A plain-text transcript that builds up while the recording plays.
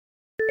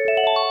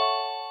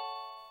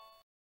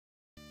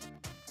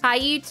Hi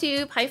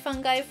YouTube, hi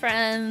fungi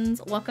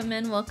friends. Welcome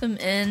in, welcome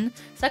in.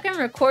 Second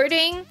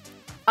recording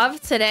of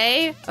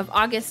today, of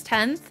August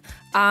 10th.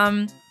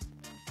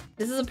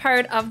 This is a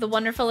part of the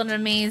wonderful and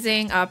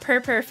amazing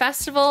Purr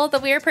Festival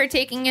that we are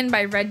partaking in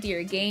by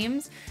Reddeer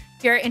Games.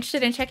 If you're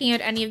interested in checking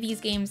out any of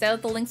these games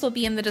out, the links will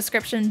be in the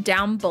description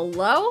down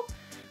below.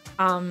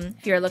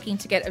 If you're looking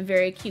to get a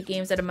very cute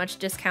games at a much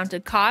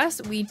discounted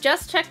cost. We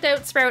just checked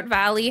out Sprout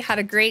Valley, had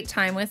a great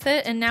time with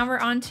it, and now we're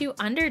on to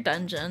Under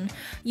Dungeon.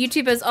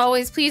 YouTube, as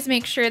always, please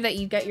make sure that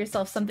you get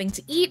yourself something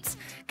to eat,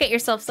 get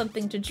yourself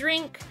something to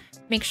drink,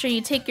 make sure you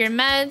take your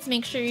meds,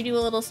 make sure you do a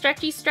little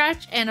stretchy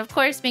stretch, and of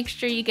course, make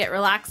sure you get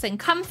relaxed and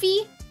comfy,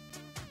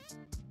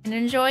 and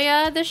enjoy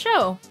the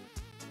show.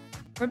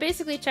 We're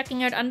basically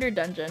checking out Under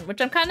Dungeon, which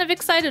I'm kind of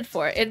excited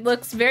for. It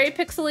looks very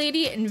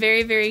pixelaty and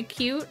very, very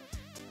cute.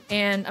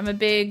 And I'm a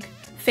big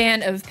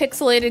fan of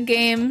pixelated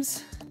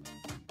games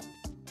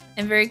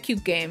and very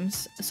cute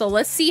games. So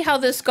let's see how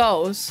this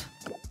goes.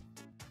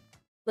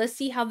 Let's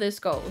see how this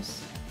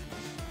goes.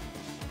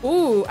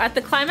 Ooh, at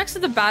the climax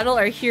of the battle,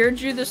 our hero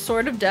drew the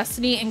Sword of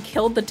Destiny and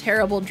killed the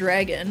terrible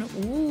dragon.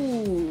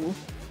 Ooh.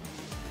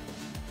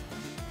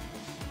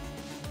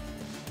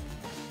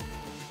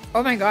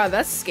 Oh my god,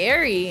 that's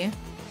scary.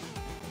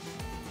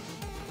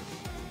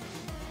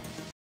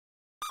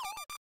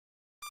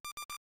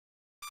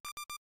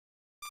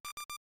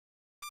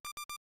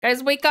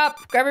 Guys, wake up!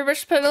 Grab your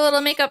brush, put a little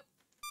makeup.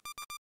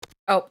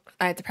 Oh,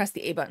 I had to press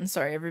the A button.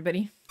 Sorry,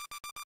 everybody.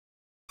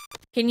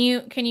 Can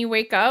you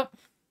wake up?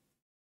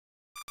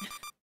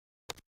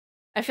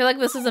 I feel like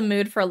this is a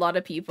mood for a lot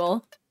of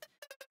people.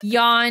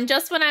 Yawn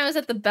just when I was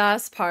at the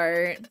best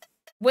part.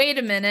 Wait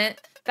a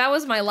minute. That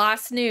was my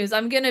last news.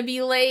 I'm gonna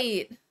be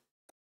late.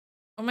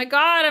 Oh my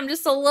god, I'm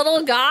just a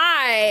little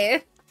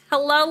guy.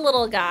 Hello,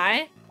 little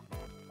guy.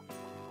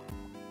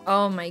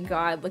 Oh my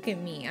god, look at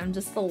me. I'm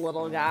just a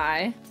little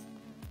guy.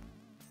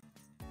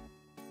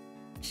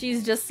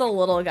 She's just a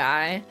little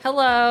guy.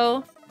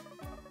 Hello.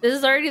 This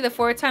is already the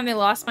 4th time they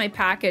lost my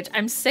package.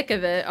 I'm sick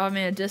of it. Oh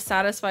man, a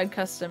dissatisfied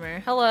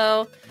customer.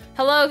 Hello.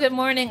 Hello, good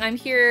morning. I'm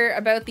here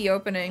about the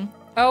opening.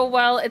 Oh,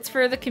 well, it's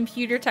for the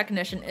computer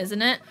technician,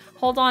 isn't it?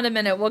 Hold on a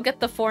minute. We'll get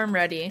the form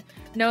ready.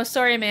 No,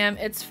 sorry, ma'am.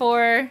 It's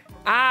for...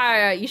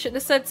 Ah, you should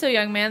have said so,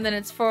 young man. Then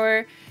it's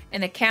for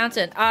an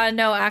accountant.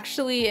 No,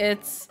 actually,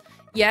 it's...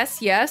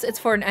 Yes, it's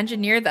for an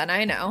engineer then.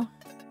 I know.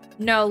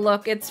 No,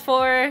 look, it's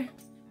for...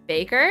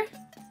 Baker?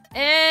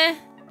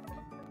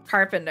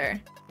 Carpenter.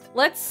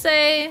 Let's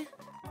say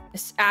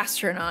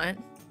astronaut.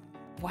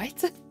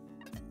 What?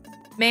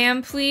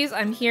 Ma'am, please,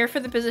 I'm here for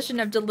the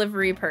position of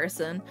delivery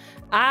person.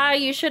 Ah,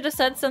 you should have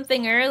said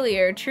something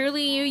earlier.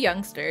 Truly you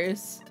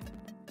youngsters.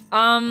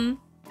 Come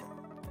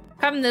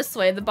this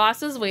way. The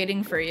boss is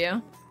waiting for you.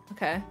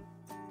 Okay.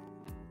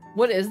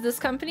 What is this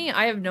company?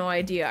 I have no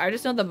idea. I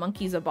just know the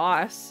monkey's a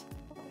boss.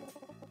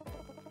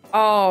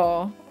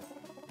 Oh.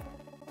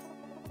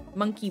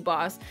 Monkey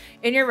boss.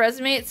 In your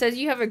resume, it says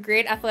you have a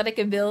great athletic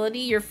ability,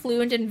 you're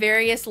fluent in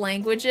various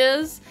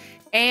languages,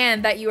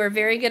 and that you are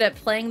very good at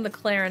playing the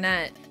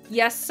clarinet.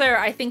 Yes, sir,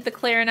 I think the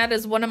clarinet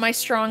is one of my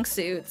strong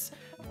suits.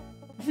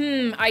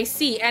 I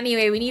see.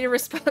 Anyway, we need a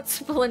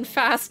responsible and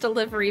fast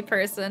delivery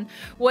person.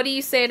 What do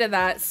you say to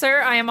that?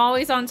 Sir, I am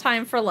always on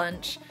time for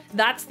lunch.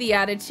 That's the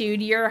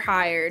attitude. You're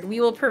hired. We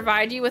will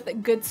provide you with a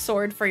good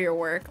sword for your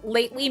work.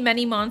 Lately,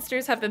 many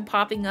monsters have been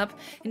popping up,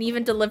 and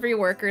even delivery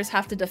workers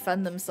have to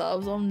defend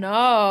themselves. Oh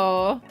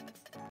no.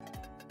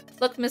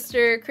 Look,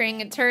 Mr.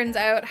 Kring, it turns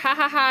out,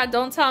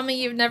 don't tell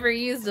me you've never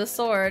used a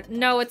sword.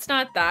 No, it's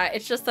not that.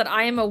 It's just that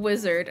I am a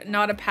wizard,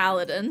 not a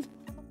paladin.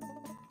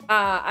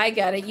 I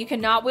get it. You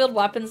cannot wield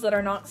weapons that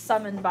are not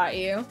summoned by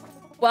you.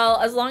 Well,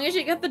 as long as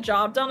you get the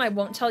job done, I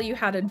won't tell you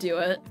how to do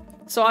it.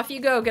 So off you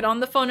go. Get on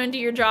the phone and do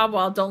your job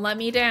well. Don't let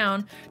me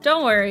down.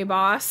 Don't worry,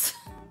 boss.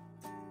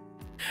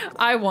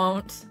 I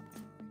won't.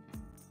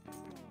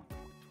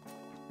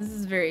 This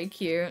is very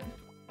cute.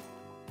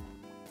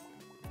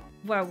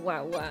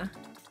 Wow.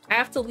 I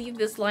have to leave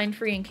this line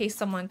free in case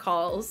someone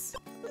calls.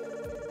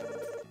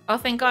 Oh,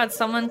 thank God,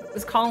 someone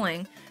is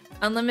calling.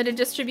 Unlimited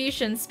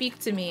distribution, speak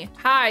to me.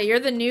 Hi, you're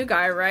the new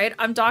guy, right?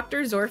 I'm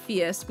Dr.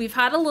 Zorpheus. We've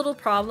had a little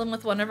problem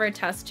with one of our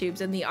test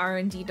tubes in the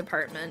R&D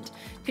department.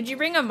 Could you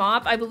bring a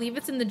mop? I believe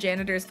it's in the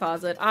janitor's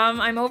closet.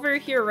 I'm over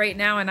here right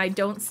now and I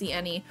don't see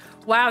any.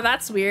 Wow,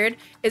 that's weird.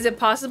 Is it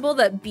possible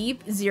that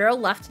Beep Zero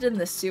left it in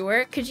the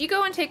sewer? Could you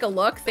go and take a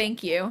look?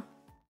 Thank you.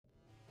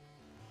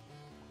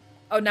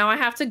 Oh, now I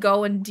have to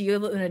go and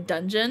deal in a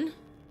dungeon?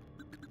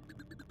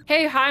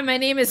 Hey, hi, my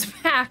name is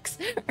Max.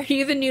 Are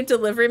you the new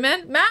delivery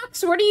man?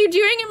 Max, what are you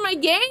doing in my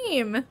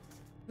game?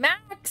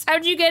 Max,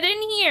 how'd you get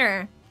in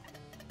here?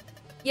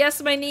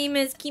 Yes, my name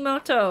is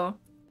Kimuto.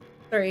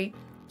 Sorry,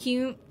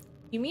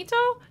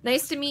 Kimuto?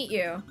 Nice to meet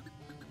you.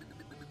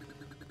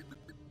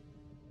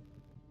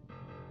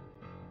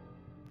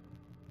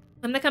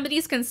 I'm the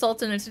company's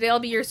consultant, and today I'll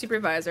be your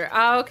supervisor.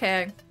 Ah,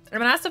 okay. I'm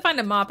gonna have to find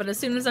a mop, but as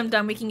soon as I'm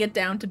done, we can get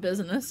down to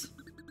business.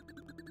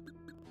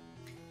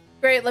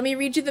 Great, let me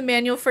read you the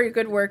manual for your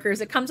good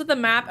workers. It comes with a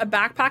map, a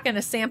backpack, and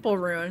a sample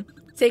rune.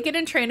 Take it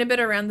and train a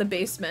bit around the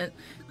basement.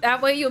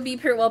 That way you'll be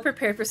well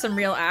prepared for some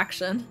real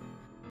action.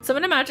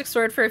 Summon a magic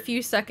sword for a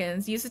few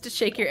seconds. Use it to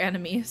shake your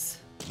enemies.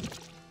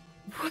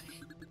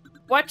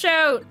 Watch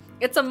out!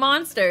 It's a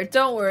monster.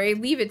 Don't worry.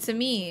 Leave it to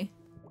me.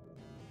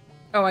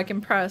 Oh, I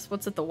can press.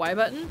 What's it? The Y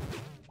button?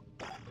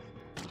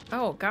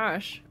 Oh,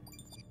 gosh.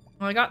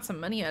 Well, I got some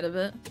money out of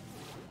it.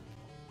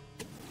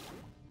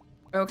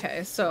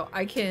 Okay, so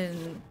I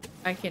can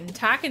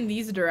attack in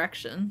these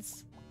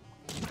directions.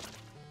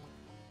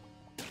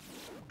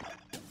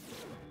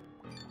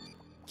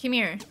 Come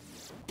here.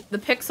 The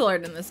pixel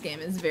art in this game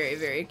is very,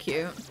 very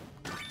cute.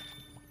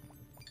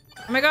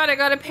 Oh my god, I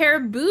got a pair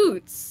of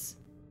boots.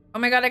 Oh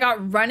my god, I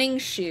got running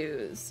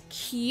shoes.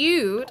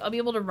 Cute. I'll be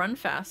able to run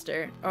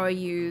faster. Oh,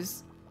 you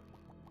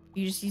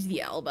just use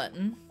the L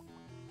button.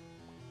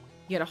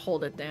 You gotta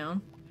hold it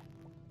down.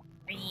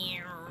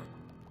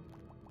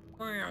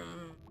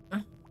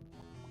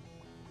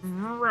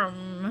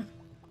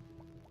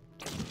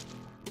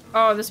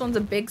 Oh, this one's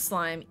a big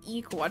slime.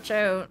 Eek, watch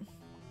out.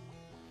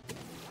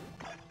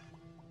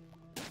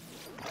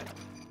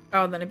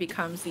 Oh, then it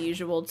becomes the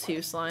usual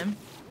 2 slime.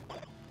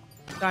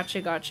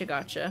 Gotcha, gotcha,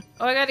 gotcha.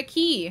 Oh, I got a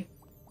key!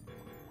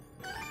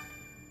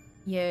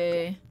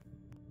 Yay.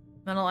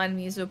 Metal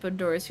enemies open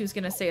doors. Who's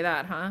gonna say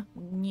that, huh?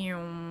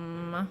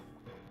 Nyum.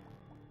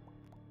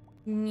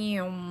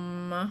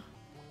 Nyum.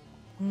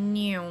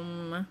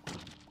 Nyum.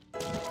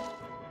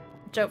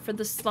 Watch out for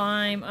the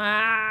slime.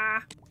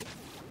 Ah!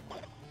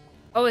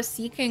 Oh, a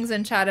Sea King's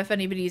in chat if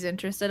anybody's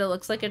interested. It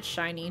looks like it's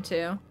shiny,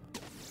 too.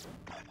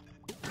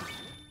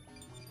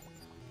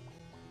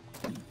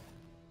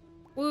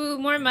 Woo,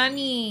 more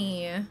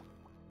money!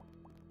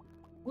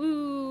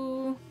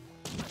 Woo!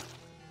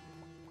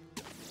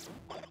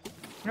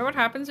 I wonder what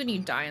happens when you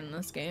die in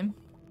this game.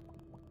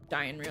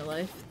 Die in real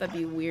life. That'd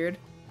be weird.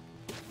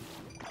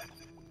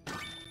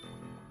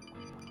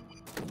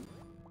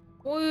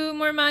 Woo,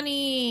 more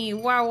money!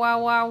 Wow,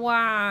 wow, wow,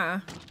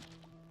 wow!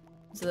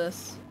 What's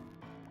this?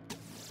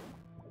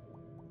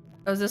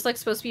 Oh, is this like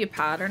supposed to be a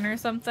pattern or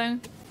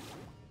something?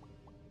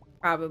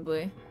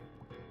 Probably.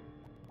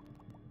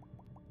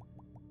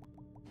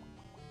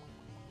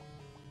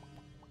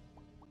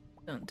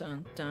 Dun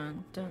dun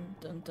dun dun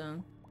dun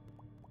dun.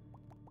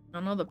 I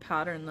don't know the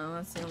pattern though,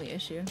 that's the only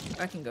issue.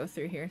 I can go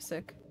through here,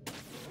 sick.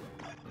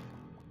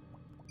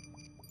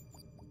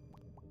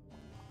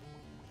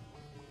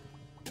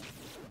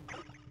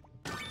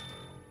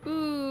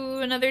 Ooh,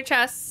 another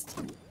chest.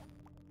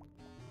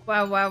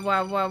 Wow, wow,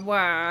 wow, wow,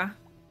 wow.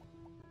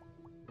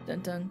 Dun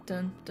dun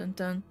dun dun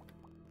dun.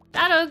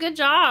 Shadow, good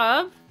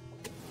job!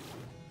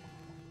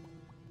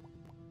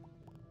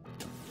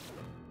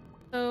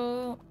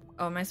 So...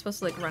 Oh, am I supposed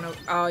to like run over?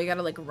 Oh, you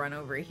gotta like run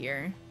over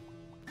here.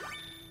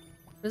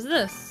 What is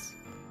this?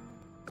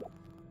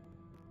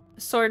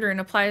 Sword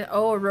rune apply.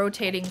 Oh, a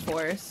rotating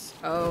force.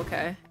 Oh,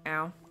 okay.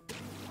 Ow.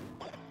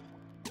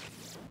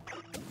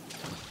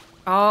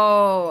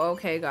 Oh,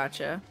 okay,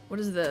 gotcha. What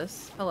is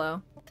this?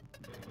 Hello.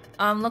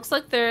 Looks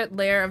like the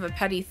lair of a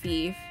petty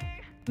thief.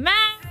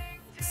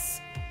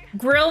 Max!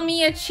 Grill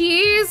me a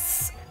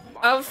cheese?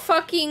 Of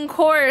fucking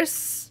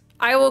course.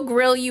 I will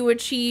grill you a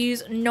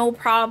cheese, no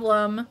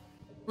problem.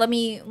 Let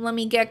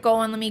me get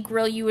going. Let me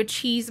grill you a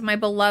cheese, my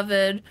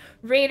beloved.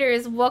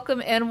 Raiders,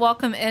 welcome in,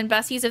 welcome in.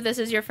 Besties, if this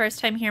is your first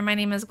time here, my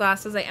name is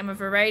Glasses. I am a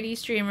variety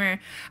streamer.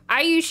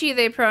 I use she,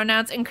 they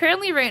pronouns, and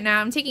currently right now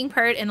I'm taking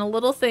part in a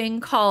little thing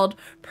called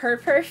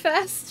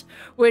Fest,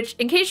 which,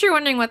 in case you're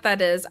wondering what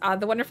that is,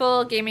 the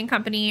wonderful gaming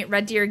company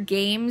Reddeer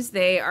Games,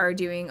 they are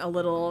doing a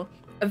little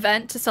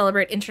event to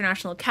celebrate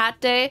International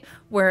Cat Day,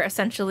 where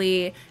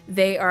essentially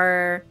they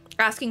are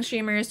asking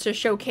streamers to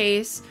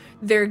showcase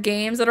their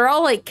games that are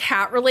all like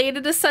cat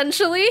related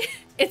essentially.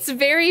 It's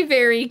very,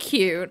 very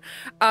cute.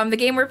 The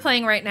game we're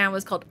playing right now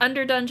is called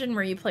Under Dungeon,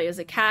 where you play as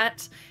a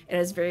cat. It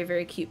has very,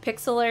 very cute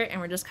pixel art and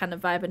we're just kind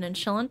of vibing and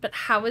chilling. But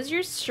how was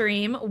your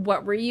stream?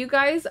 What were you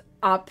guys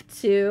up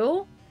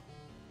to?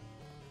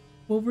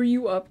 What were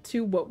you up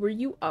to? What were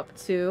you up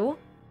to?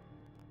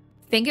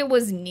 I think it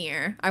was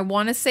Nier. I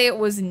want to say it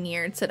was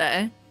Nier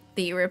today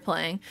that you were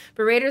playing.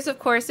 But Raiders, of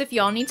course, if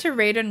y'all need to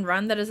raid and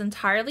run, that is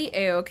entirely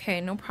a-okay,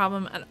 no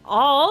problem at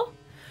all.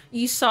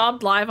 You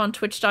sobbed live on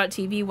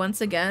twitch.tv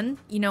once again.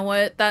 You know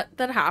what? That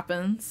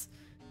happens.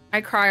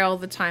 I cry all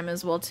the time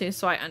as well too,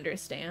 so I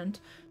understand.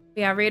 But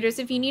yeah, Raiders,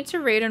 if you need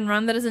to raid and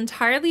run, that is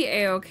entirely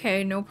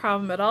a-okay, no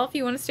problem at all. If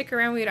you want to stick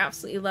around, we'd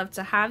absolutely love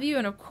to have you.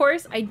 And of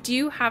course, I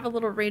do have a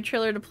little raid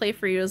trailer to play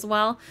for you as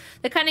well.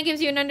 That kind of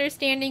gives you an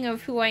understanding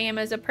of who I am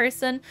as a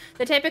person,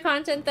 the type of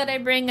content that I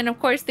bring, and of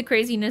course, the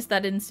craziness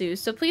that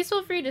ensues. So please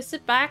feel free to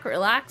sit back,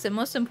 relax, and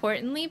most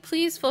importantly,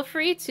 please feel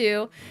free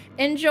to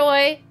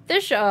enjoy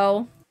the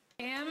show.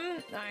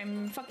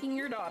 I'm fucking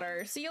your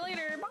daughter. See you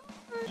later. Bye.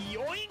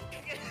 Yoink!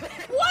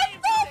 What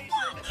the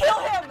fuck? Kill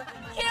him!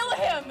 Kill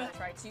him!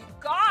 Try to.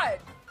 God!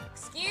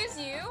 Excuse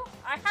you?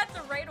 I had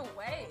to right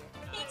away.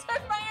 He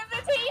took my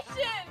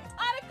invitation!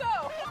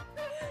 Sadako!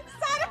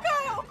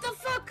 Sadako! What the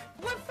fuck?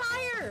 What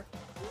fire?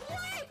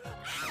 What?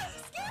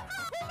 Excuse me!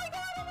 Oh my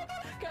god! Oh my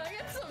god! Can I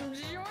get some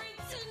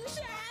joints in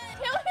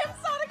chat? Kill him,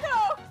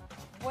 Sadako!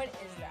 What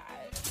is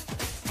that?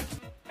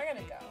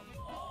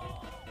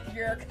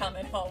 You're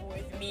coming home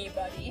with me,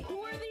 buddy.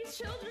 Who are these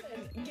children?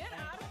 Get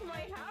out of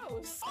my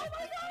house! Oh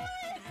my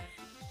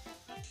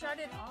god! Shut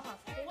it off.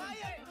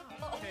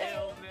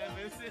 Hail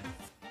Nemesis.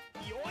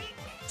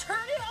 Yoink! Turn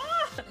it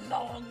off!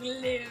 Long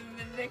live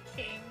the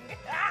king.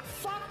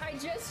 Fuck, I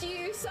just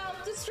used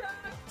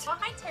self-destruct! Oh,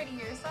 hi,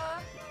 Teddy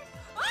Ursa.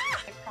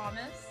 Ah! I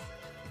promise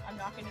I'm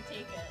not gonna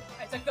take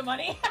it. I took the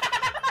money.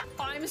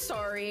 I'm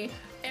sorry.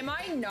 Am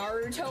I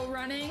Naruto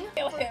running?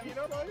 Kill him.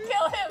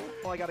 Kill him.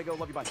 Well, I gotta go.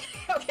 Love you. Bye.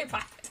 Okay,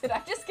 bye. Did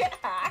I just get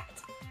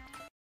hacked?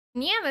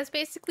 Yeah, that's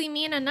basically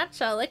me in a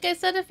nutshell. Like I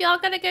said, if y'all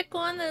gotta get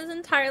going, that is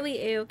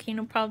entirely a-okay,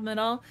 no problem at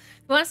all.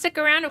 If you want to stick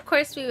around, of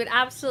course, we would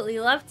absolutely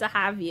love to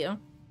have you.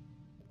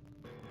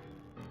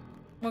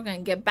 We're gonna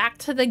get back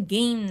to the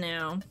game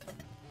now.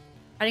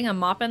 Adding a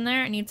mop in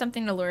there, I need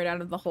something to lure it out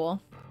of the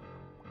hole.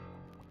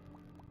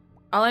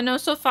 All I know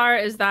so far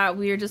is that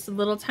we are just a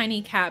little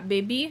tiny cat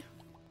baby.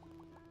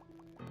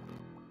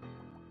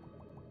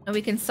 And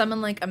we can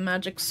summon like a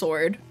magic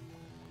sword.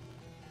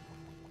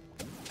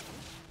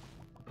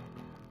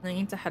 I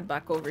need to head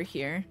back over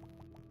here.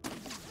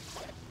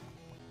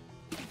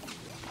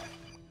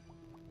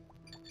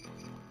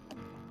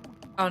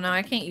 Oh no,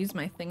 I can't use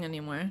my thing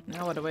anymore.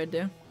 Now what do I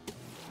do?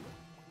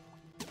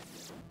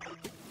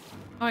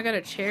 Oh, I got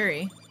a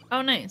cherry.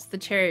 Oh nice, the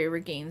cherry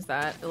regains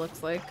that, it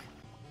looks like.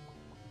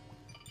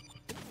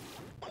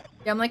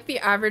 Yeah, I'm like the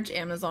average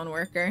Amazon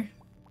worker.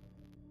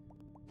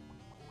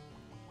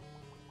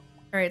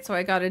 Alright, so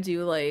I gotta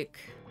do like...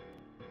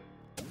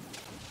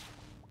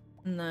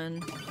 And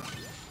then...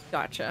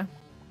 Gotcha.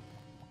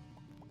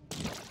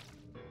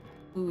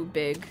 Ooh,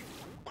 big.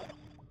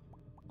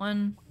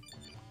 1,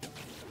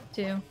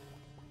 2.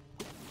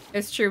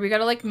 It's true, we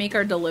gotta like make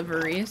our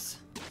deliveries.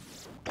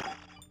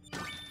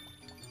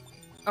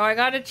 Oh, I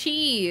got a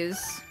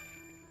cheese!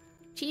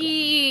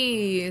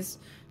 Cheese!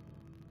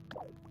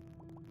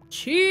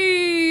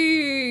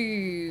 Cheese!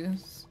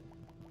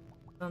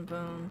 Bum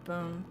bum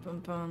bum bum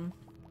bum.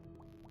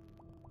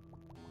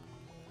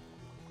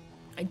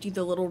 I do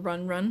the little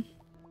run run.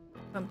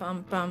 Bum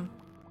bum bum.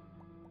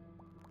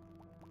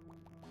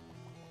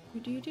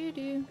 Do do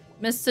do.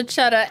 Mr.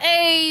 Cheddar,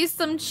 hey,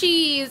 some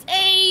cheese.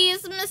 Hey,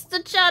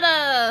 Mr.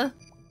 Cheddar.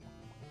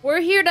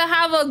 We're here to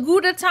have a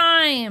good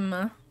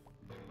time.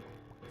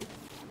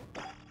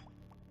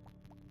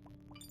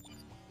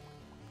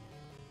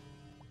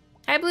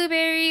 Hi,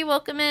 Blueberry.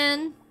 Welcome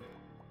in.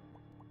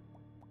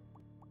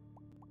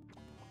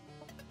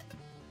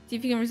 See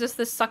if you can resist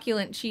this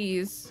succulent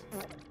cheese.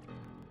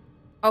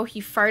 Oh,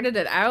 he farted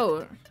it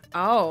out.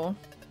 Oh.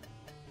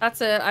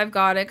 That's it. I've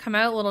got it. Come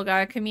out, little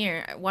guy. Come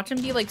here. Watch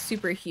him be, like,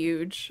 super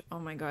huge. Oh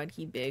my god,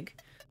 he big.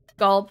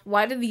 Gulp.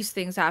 Why do these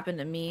things happen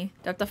to me?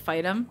 Do I have to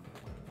fight him?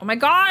 Oh my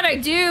god, I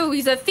do!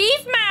 He's a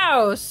thief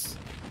mouse!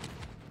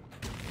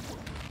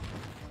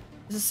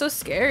 This is so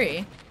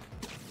scary.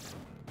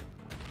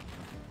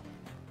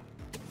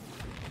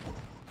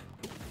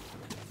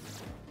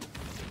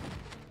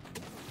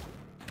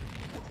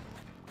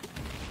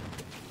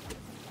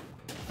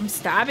 I'm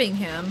stabbing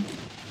him.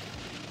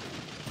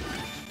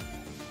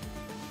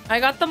 I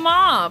got the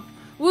mop!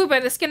 Woo, by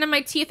the skin of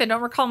my teeth, I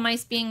don't recall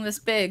mice being this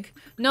big.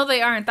 No,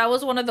 they aren't. That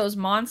was one of those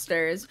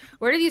monsters.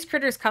 Where do these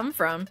critters come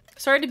from?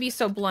 Sorry to be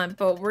so blunt,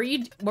 but what were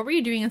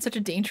you doing in such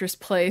a dangerous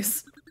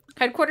place?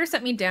 Headquarters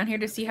sent me down here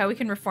to see how we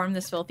can reform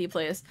this filthy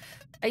place.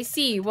 I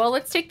see. Well,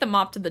 let's take the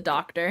mop to the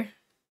doctor.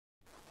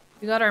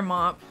 We got our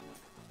mop.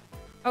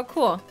 Oh,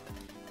 cool.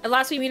 At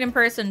last we meet in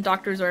person,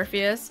 Dr.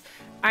 Zorpheus.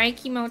 I,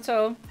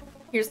 Kimoto.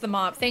 Here's the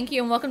mop. Thank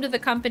you and welcome to the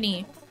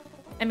company.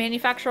 I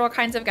manufacture all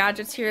kinds of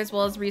gadgets here as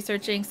well as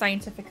researching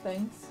scientific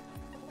things.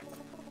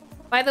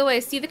 By the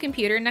way, see the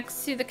computer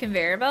next to the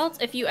conveyor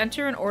belt? If you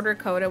enter an order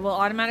code, it will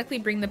automatically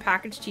bring the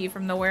package to you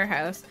from the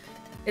warehouse.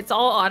 It's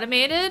all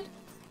automated?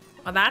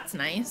 Oh, that's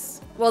nice.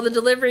 Well, the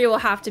delivery will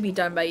have to be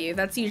done by you.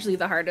 That's usually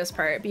the hardest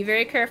part. Be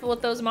very careful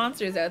with those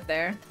monsters out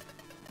there.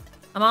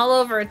 I'm all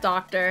over it,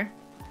 Doctor.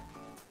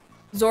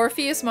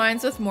 Zorpheus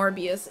minds with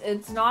Morbius.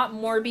 It's not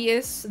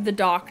Morbius the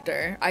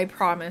Doctor, I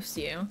promise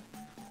you.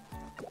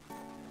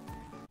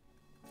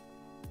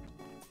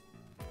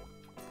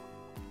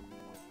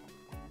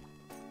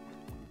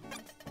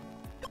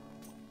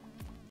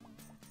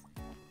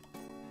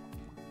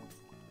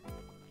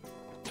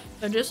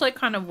 So just like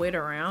kind of wait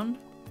around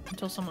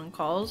until someone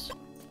calls.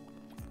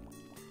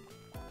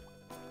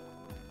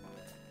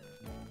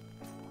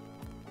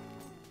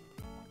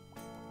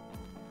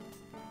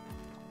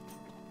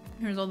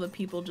 Here's all the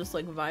people just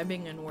like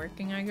vibing and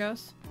working, I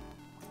guess.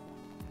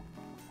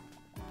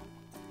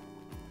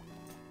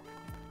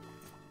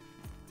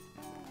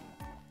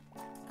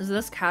 Is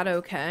this cat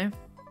okay?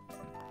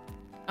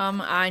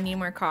 I need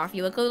more coffee.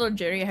 You look a little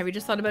jittery. Have you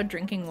just thought about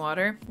drinking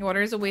water?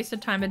 Water is a waste of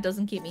time. It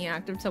doesn't keep me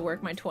active to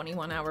work my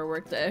 21-hour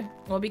workday.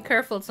 Well, be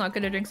careful. It's not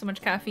good to drink so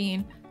much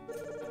caffeine.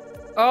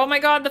 Oh my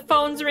god, the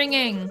phone's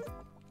ringing!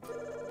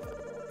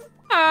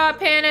 Ah,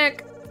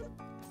 panic!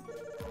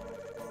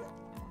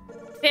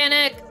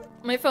 Panic!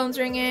 My phone's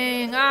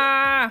ringing!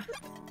 Ah!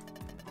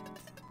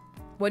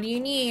 What do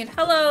you need?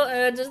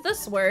 Hello, does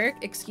this work?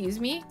 Excuse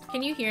me?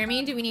 Can you hear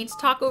me? Do we need to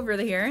talk over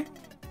here?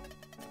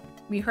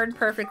 We heard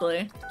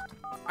perfectly.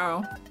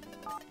 Oh.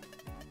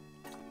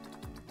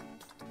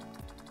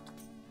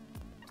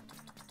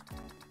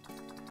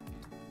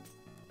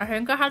 I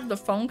think I have the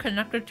phone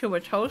connected to a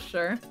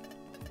toaster.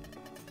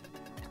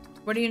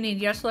 What do you need?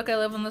 Yes, look, I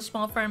live on the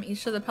small farm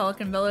east of the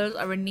Pelican Village.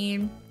 I would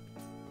need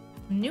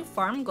new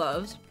farm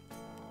gloves.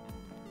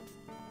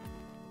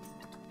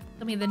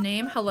 Tell me the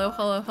name. Hello,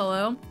 hello,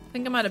 hello. I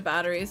think I'm out of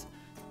batteries.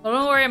 Well,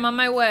 don't worry, I'm on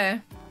my way.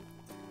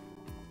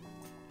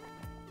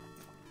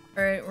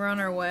 Alright, we're on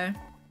our way.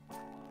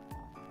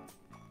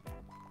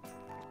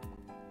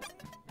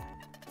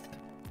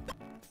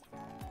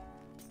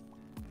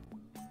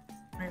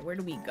 Alright, where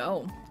do we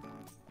go?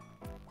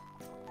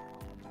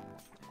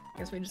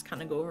 Guess we just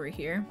kind of go over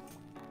here.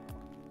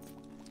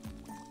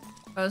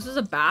 Oh, this is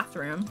a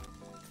bathroom.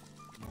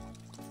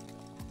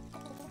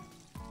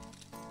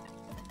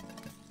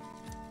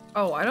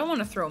 Oh, I don't want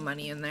to throw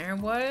money in there.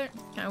 What?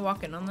 Can I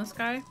walk in on this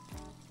guy?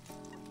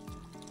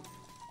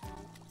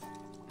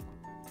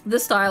 The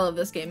style of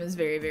this game is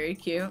very, very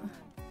cute.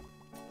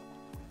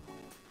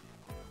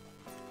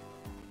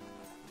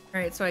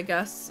 Alright, so I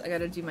guess I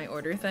gotta do my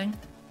order thing.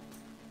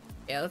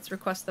 Yeah, let's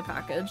request the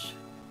package.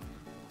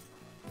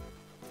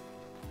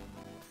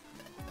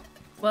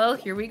 Well,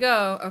 here we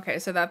go. Okay,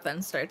 so that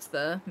then starts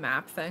the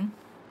map thing.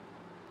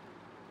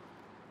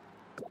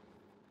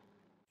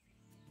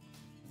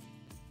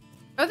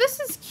 Oh,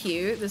 this is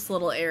cute, this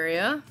little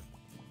area.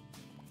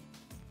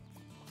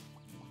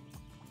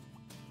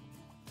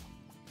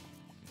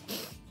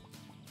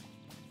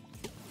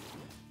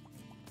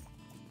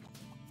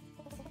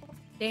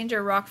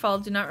 Danger,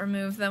 rockfall, do not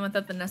remove them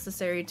without the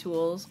necessary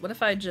tools. What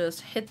if I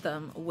just hit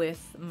them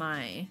with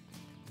my...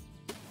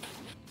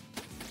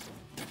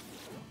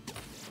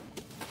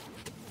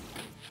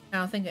 I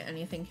don't think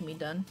anything can be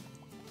done.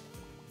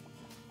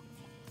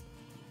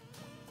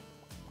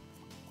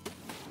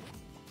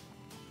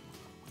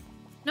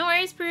 No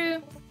worries,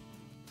 Brew.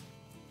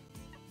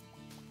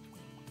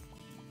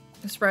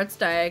 The sprout's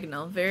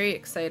diagonal. Very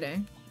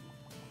exciting.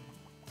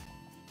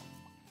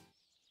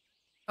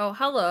 Oh,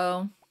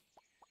 hello.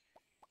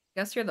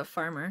 Guess you're the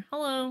farmer.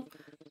 Hello.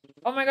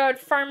 Oh my god,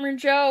 Farmer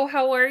Joe,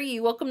 how are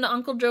you? Welcome to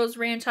Uncle Joe's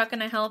Ranch. How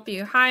can I help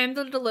you? Hi, I'm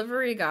the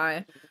delivery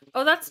guy.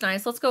 Oh, that's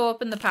nice. Let's go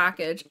open the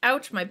package.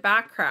 Ouch, my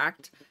back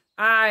cracked.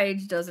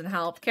 Doesn't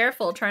help.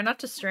 Careful, try not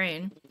to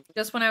strain.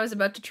 Just when I was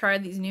about to try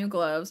these new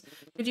gloves.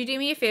 Could you do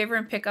me a favor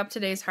and pick up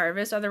today's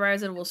harvest?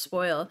 Otherwise it will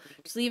spoil.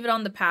 Just leave it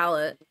on the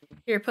pallet.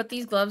 Here, put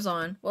these gloves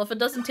on. Well, if it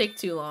doesn't take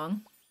too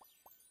long.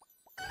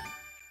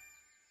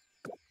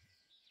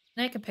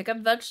 And I can pick up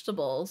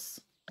vegetables.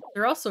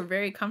 They're also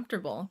very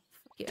comfortable.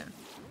 Yeah.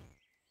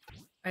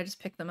 I just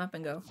pick them up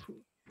and go.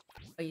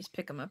 I just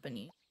pick them up and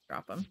you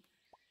drop them.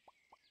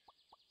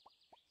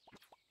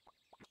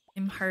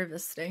 I'm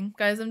harvesting.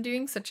 Guys, I'm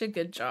doing such a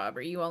good job.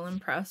 Are you all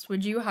impressed?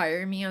 Would you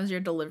hire me as your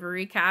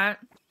delivery cat?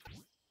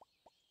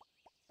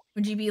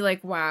 Would you be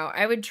like, wow,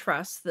 I would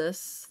trust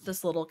this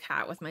little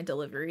cat with my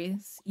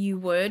deliveries? You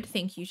would?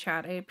 Thank you,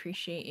 chat. I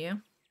appreciate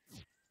you.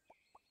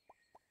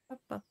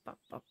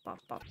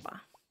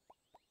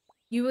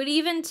 You would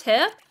even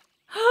tip?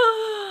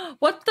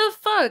 What the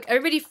fuck?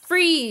 Everybody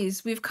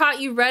freeze! We've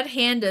caught you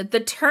red-handed.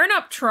 The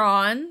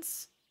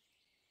Turnip-trons!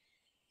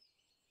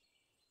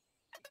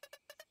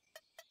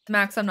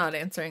 Max, I'm not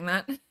answering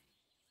that.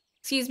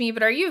 Excuse me,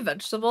 but are you a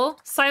vegetable?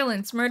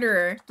 Silence,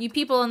 murderer. You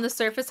people on the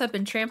surface have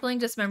been trampling,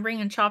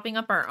 dismembering, and chopping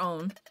up our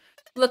own.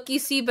 Look, you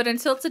see, but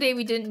until today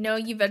we didn't know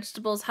you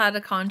vegetables had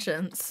a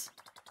conscience.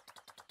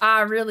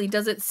 Ah, really?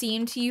 Does it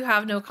seem to you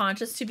have no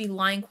conscience to be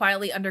lying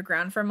quietly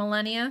underground for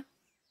millennia?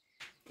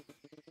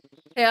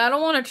 Hey, I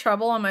don't want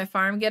trouble on my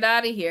farm. Get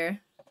out of here.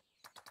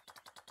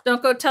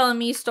 Don't go telling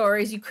me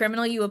stories, you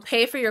criminal. You will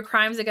pay for your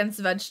crimes against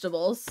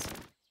vegetables.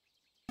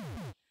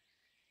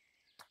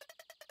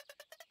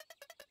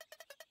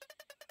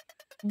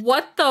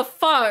 What the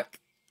fuck?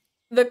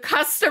 The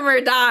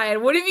customer died.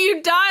 What have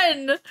you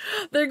done?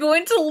 They're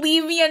going to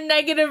leave me a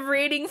negative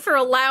rating for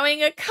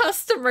allowing a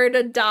customer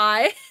to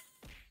die.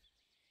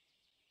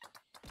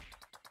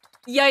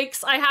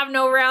 Yikes, I have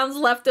no rounds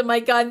left in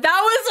my gun.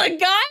 That was a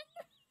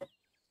gun?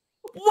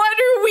 What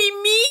do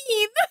we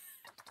mean?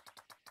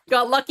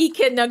 Got lucky,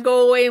 kid. Now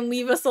go away and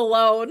leave us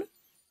alone.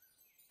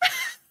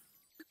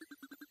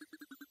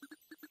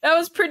 That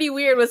was pretty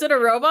weird. Was it a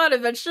robot, a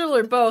vegetable,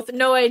 or both?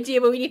 No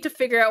idea, but we need to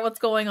figure out what's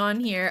going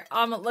on here.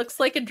 It looks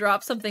like it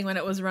dropped something when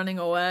it was running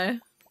away.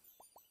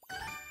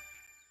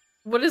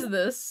 What is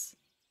this?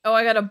 Oh,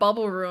 I got a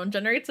bubble rune.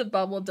 Generates a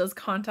bubble, does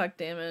contact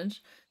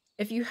damage.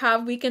 If you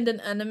have weakened an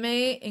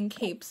enemy,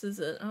 encapses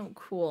it. Oh,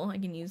 cool. I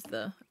can use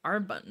the R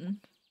button.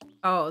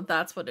 Oh,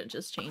 that's what it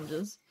just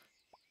changes.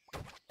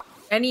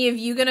 Any of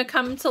you gonna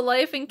come to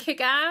life and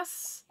kick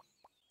ass?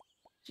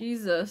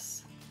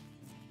 Jesus.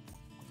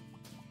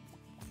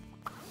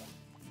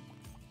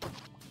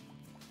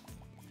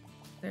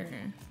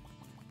 There.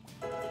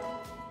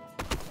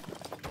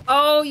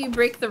 Oh, you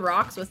break the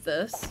rocks with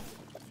this.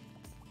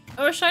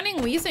 Oh, Shining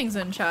Weezing's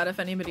in chat if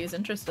anybody's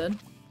interested.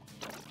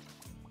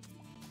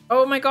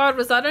 Oh my god,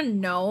 was that a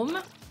gnome?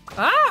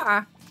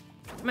 Ah!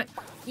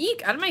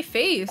 Eek, out of my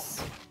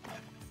face.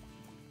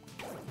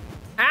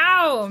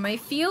 Ow, my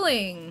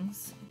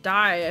feelings.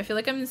 Die. I feel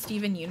like I'm in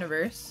Steven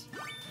Universe.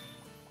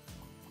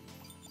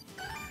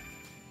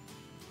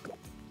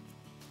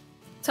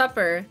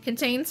 Tupper.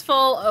 Contains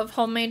full of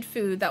homemade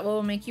food that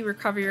will make you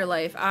recover your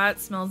life. Ah, it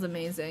smells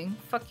amazing.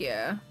 Fuck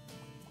yeah.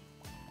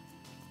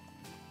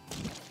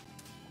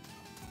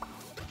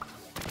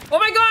 Oh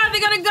my god, they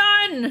got a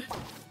gun!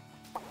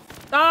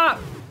 Stop!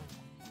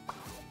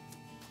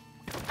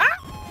 Ah!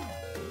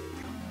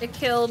 It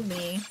killed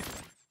me.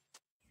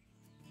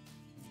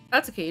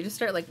 That's okay, you just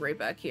start like right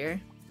back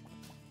here.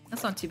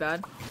 That's not too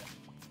bad.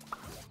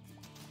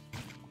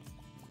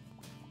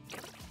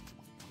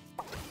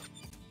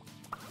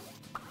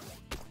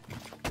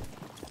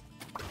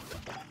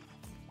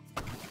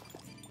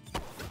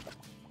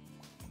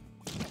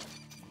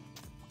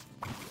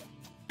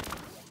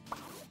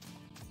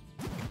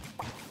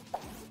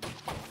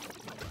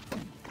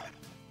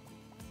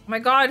 Oh my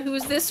god,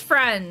 who's this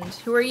friend?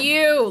 Who are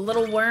you,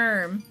 little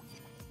worm?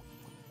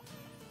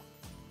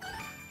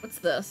 What's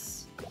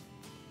this?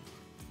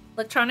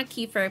 Electronic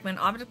key fragment.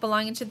 Object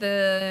belonging to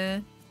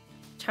the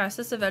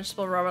chassis of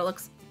vegetable robot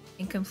looks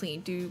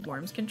incomplete. Do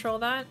worms control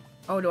that?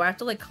 Oh, do I have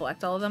to like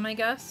collect all of them, I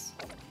guess?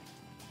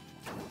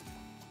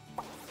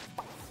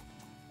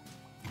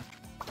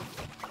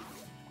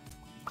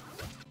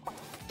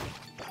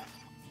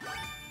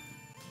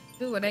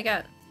 Ooh, what'd I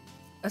get?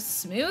 A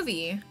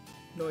smoothie.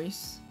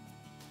 Nice.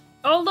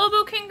 Oh,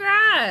 Lobo,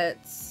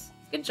 congrats!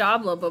 Good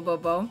job, Lobo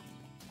Bobo.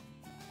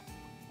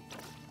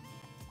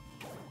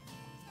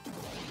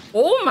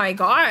 Oh my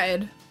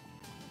god!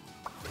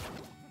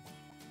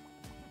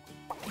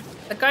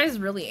 That guy's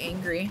really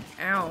angry.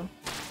 Ow.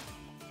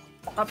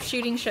 Stop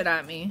shooting shit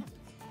at me.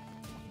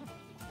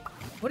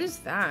 What is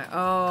that?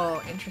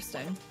 Oh,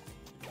 interesting.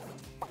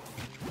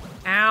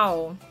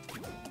 Ow.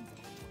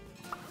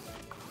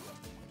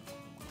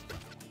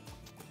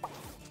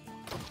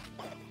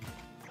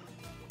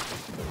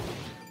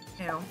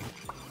 Ow.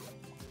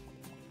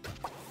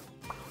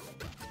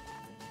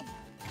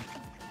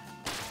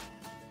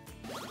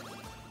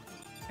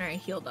 Alright,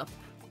 healed up.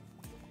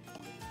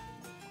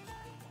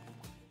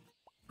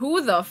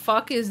 Who the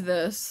fuck is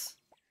this?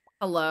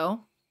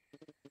 Hello?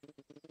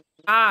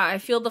 Ah, I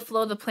feel the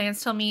flow. The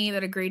plants tell me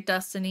that a great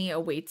destiny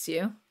awaits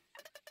you.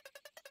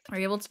 Are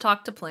you able to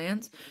talk to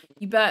plants?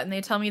 You bet, and they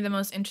tell me the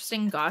most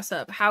interesting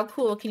gossip. How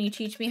cool. Can you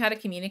teach me how to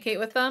communicate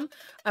with them?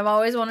 I've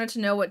always wanted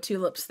to know what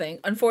tulips think.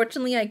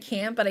 Unfortunately, I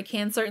can't, but I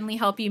can certainly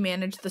help you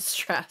manage the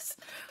stress.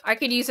 I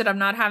could use it. I'm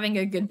not having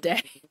a good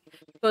day.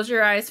 Close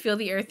your eyes, feel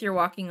the earth you're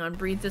walking on.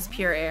 Breathe this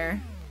pure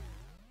air.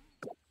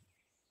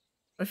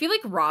 What if he,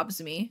 like, robs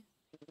me?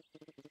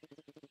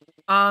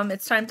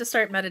 It's time to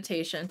start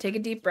meditation. Take a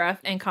deep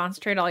breath and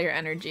concentrate all your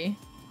energy.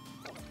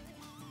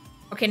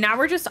 Okay, now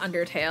we're just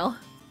Undertale.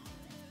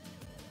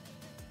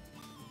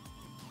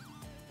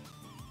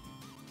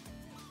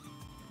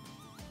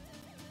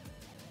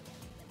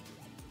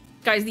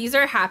 Guys, these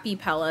are happy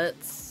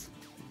pellets.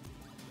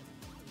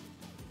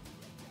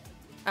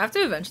 I have to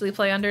eventually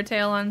play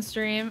Undertale on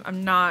stream.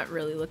 I'm not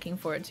really looking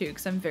forward to it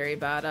because I'm very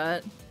bad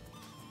at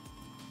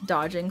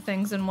dodging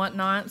things and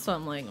whatnot. So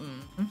I'm like,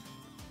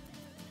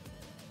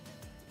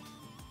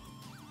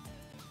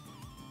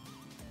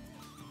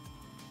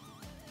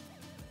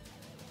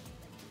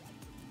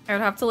 I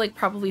would have to like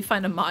probably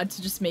find a mod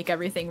to just make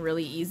everything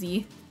really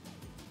easy.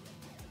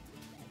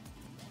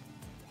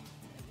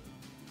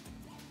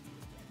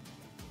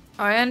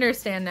 I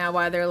understand now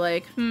why they're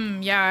like,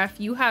 yeah, if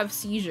you have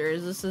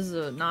seizures, this is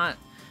not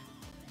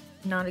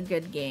a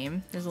good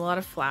game. There's a lot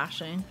of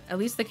flashing. At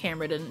least the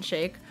camera didn't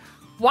shake.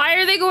 Why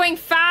are they going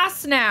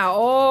fast now?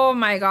 Oh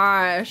my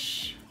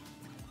gosh.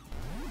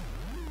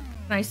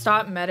 Can I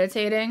stop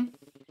meditating?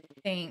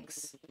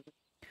 Thanks.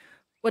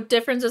 What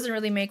difference does it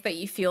really make that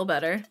you feel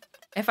better?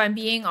 If I'm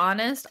being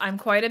honest, I'm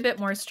quite a bit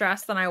more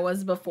stressed than I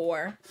was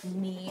before.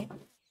 Me.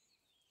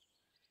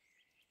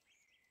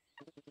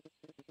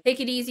 Take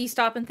it easy,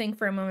 stop and think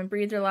for a moment.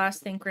 Breathe, relax,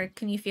 think.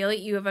 Can you feel it?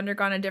 You have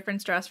undergone a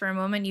different stress for a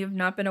moment. You have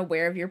not been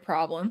aware of your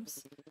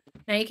problems.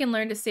 Now you can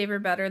learn to savor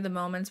better the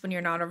moments when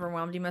you're not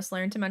overwhelmed. You must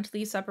learn to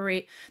mentally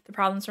separate the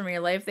problems from your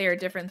life. They are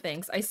different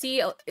things. I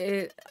see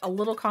it a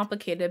little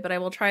complicated, but I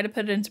will try to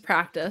put it into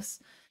practice.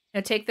 Now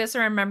take this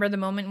and remember the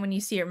moment when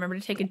you see it. Remember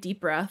to take a deep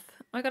breath.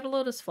 Oh, I got a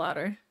lotus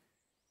flower.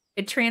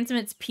 It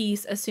transmits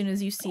peace as soon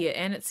as you see it,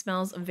 and it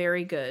smells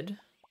very good.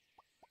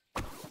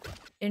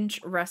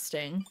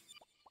 Interesting.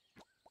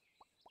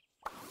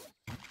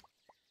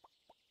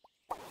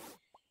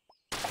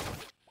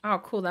 Oh,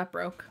 cool, that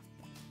broke.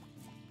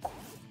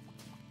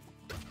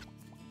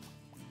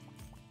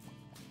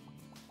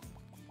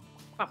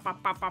 I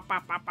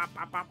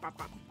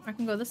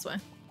can go this way.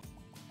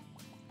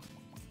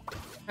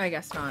 I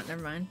guess not,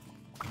 never mind.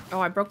 Oh,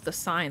 I broke the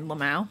sign,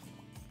 Lamau.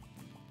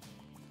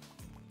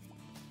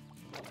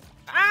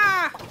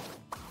 Ah!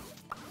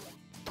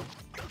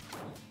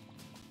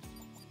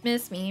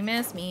 Miss me,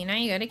 now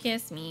you gotta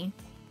kiss me.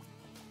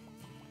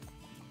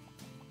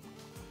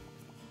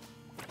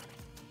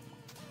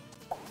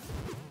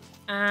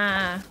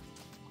 Ah.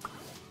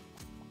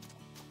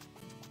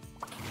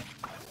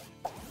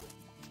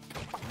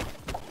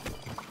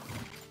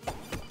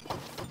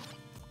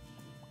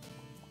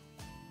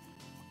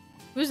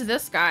 Who's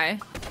this guy?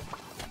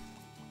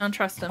 I don't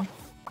trust him.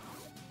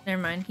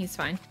 Never mind, he's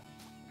fine.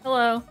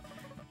 Hello.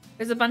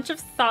 There's a bunch of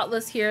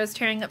thoughtless heroes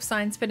tearing up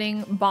signs,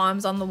 putting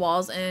bombs on the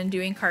walls, and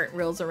doing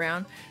cartwheels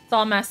around. It's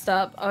all messed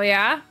up. Oh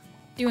yeah?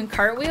 Doing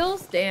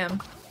cartwheels?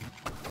 Damn.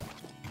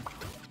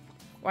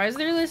 Why is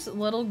there this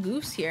little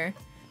goose here?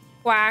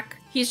 Quack.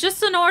 He's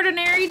just an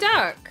ordinary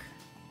duck.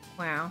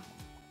 Wow.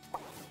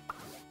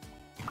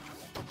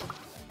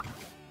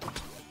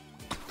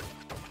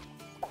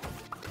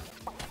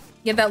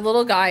 Yeah, that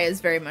little guy is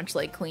very much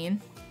like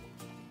clean.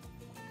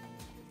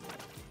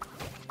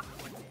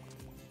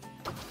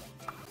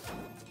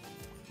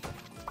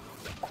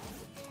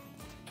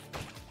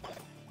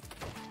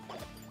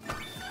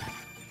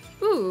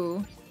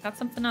 Ooh, got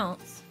something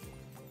else.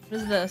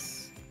 What is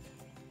this?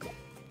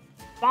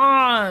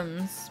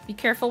 Bombs! Be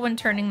careful when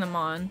turning them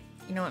on.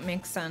 You know, it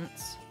makes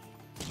sense.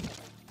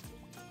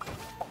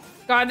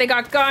 God, they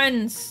got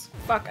guns!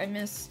 Fuck, I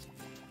missed.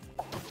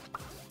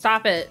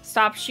 Stop it.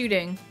 Stop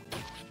shooting.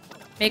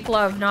 Make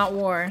love, not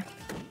war.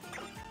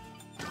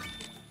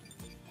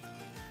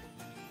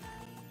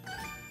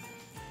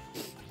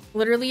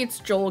 Literally, it's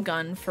Joel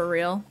Gunn, for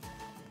real.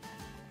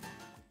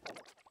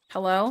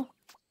 Hello?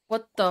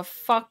 What the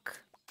fuck?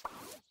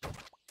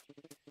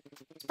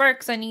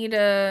 Sparks, I need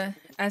a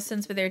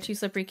essence, but they're too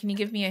slippery. Can you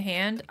give me a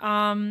hand?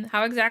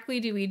 How exactly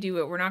do we do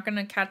it? We're not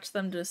gonna catch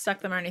them to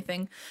suck them or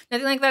anything.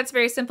 Nothing like that's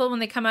very simple. When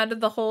they come out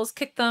of the holes,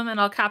 kick them and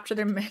I'll capture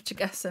their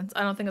magic essence.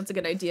 I don't think that's a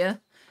good idea.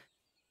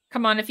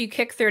 Come on, if you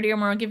kick 30 or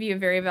more, I'll give you a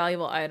very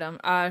valuable item.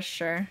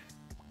 Sure.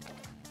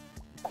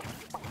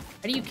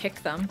 How do you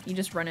kick them? You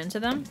just run into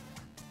them?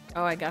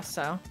 Oh, I guess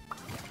so.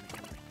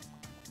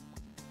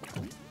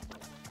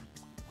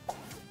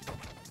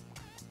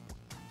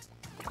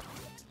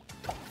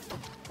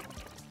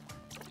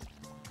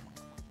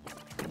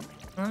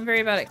 I'm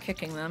very bad at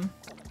kicking them.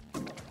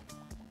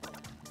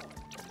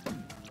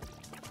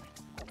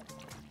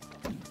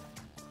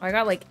 Oh, I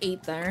got like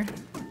 8 there.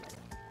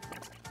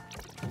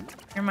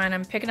 Never mind,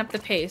 I'm picking up the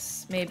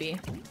pace, maybe.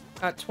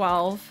 Got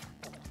 12.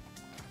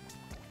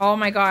 Oh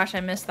my gosh, I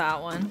missed that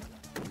one.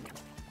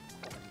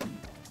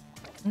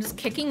 I'm just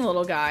kicking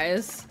little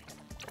guys.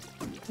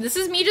 This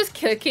is me just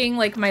kicking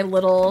like my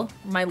little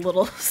my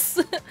little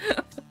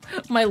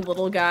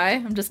guy.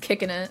 I'm just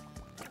kicking it.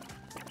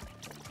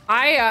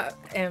 I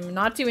am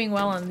not doing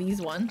well on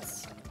these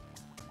ones.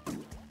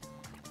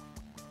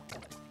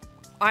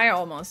 I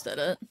almost did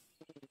it.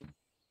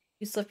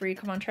 You slippery,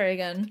 come on, try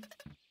again.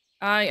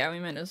 Yeah, we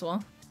might as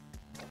well.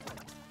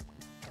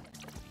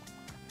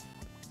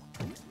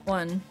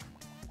 1,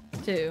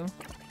 2.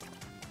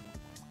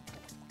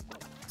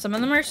 Some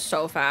of them are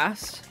so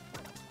fast.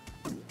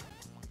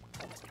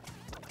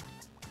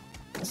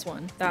 This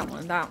one, that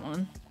one, that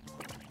one.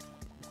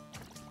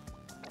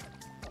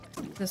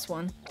 This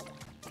one.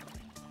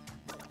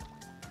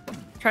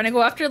 Trying to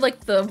go after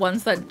like the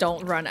ones that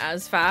don't run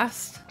as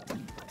fast.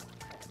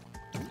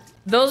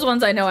 Those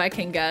ones I know I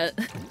can get.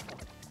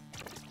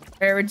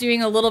 Alright, we're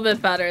doing a little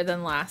bit better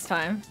than last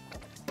time.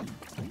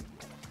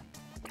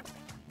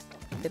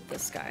 Get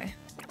this guy.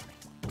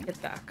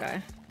 Get that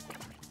guy.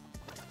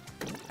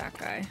 That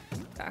guy.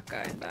 That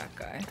guy. That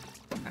guy.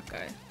 That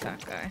guy.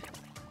 That guy.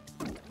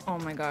 Oh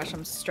my gosh,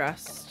 I'm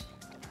stressed.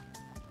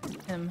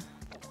 Him.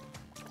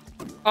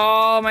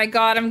 Oh my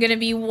god, I'm gonna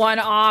be 1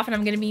 off and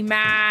I'm gonna be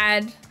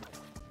mad.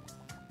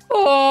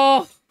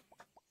 Oh!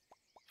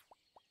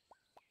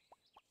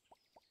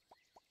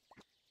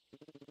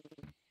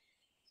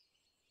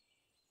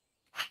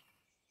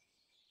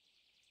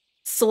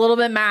 Just a little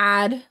bit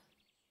mad.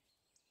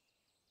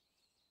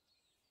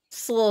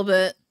 Just a little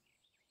bit.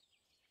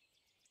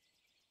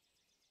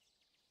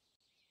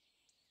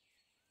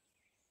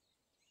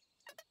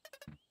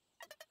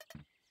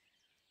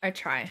 I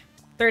try.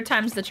 3rd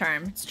time's the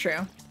charm. It's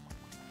true.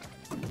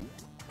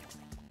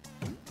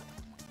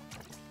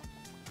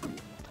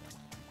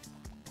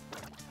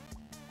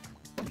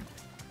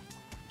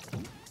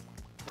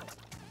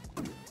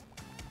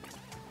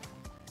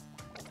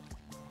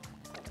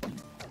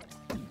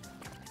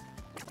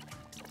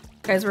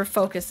 Guys, we're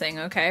focusing,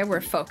 okay?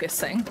 We're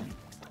focusing.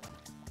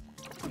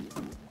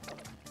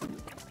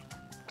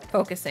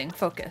 Focusing,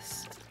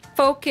 focus.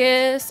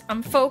 Focus!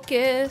 I'm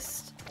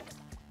focused!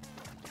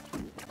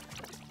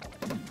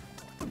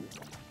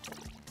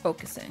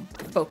 Focusing,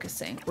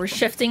 focusing. We're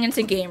shifting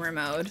into gamer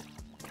mode.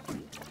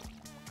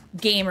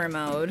 Gamer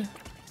mode.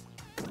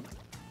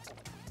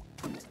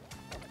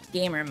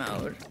 Gamer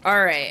mode.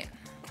 Alright.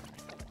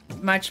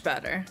 Much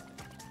better.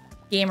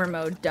 Gamer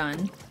mode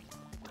done.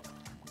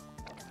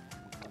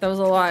 That was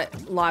a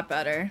lot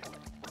better.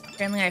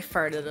 Apparently I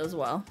farted as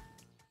well.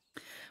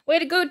 Way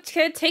to go,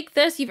 kid. Take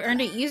this. You've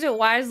earned it. Use it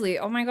wisely.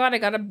 Oh my god, I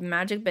got a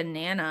magic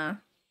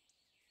banana.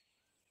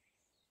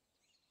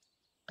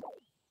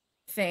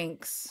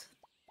 Thanks.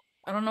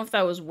 I don't know if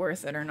that was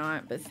worth it or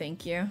not, but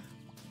thank you.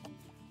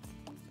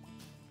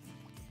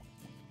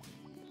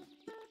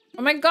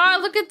 Oh my god,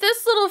 look at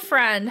this little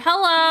friend.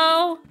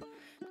 Hello.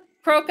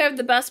 Croak, I have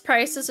the best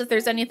prices. If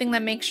there's anything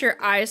that makes your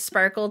eyes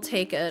sparkle,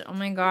 take it. Oh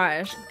my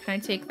gosh. Can I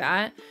take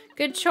that?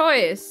 Good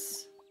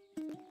choice.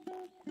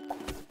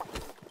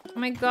 Oh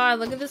my god,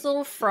 look at this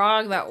little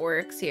frog that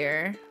works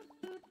here.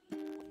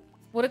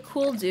 What a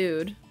cool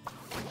dude.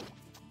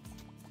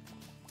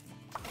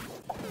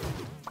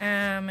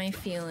 Ah, my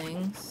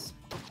feelings.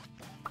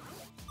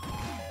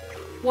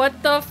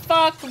 What the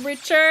fuck,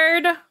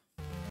 Richard?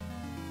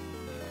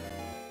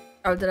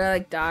 Oh, did I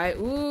like die?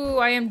 Ooh,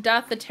 I am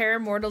death, the terror,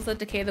 mortals that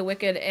decay, the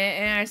wicked.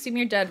 I assume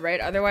you're dead, right?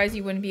 Otherwise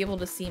you wouldn't be able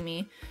to see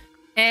me.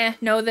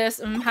 Know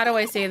this. How do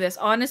I say this?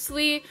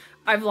 Honestly,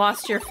 I've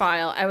lost your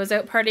file. I was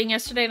out partying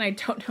yesterday and I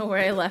don't know where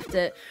I left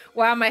it.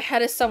 Wow, my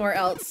head is somewhere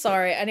else.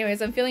 Sorry.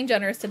 Anyways, I'm feeling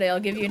generous today. I'll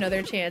give you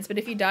another chance. But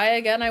if you die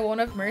again, I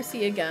won't have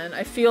mercy again.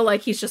 I feel like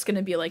he's just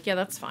gonna be like, yeah,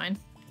 that's fine.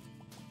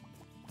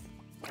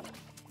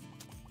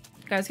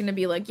 Guy's gonna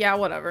be like, yeah,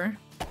 whatever.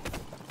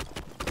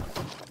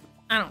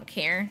 I don't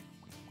care.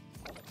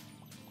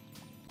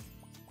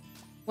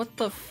 What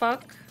the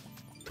fuck?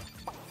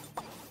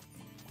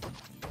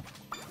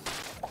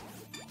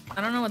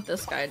 I don't know what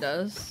this guy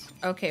does.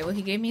 Okay, well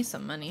he gave me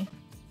some money.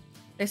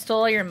 They stole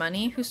all your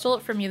money? Who stole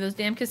it from you? Those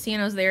damn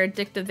casinos, they're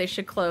addictive, they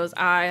should close.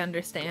 I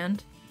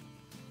understand.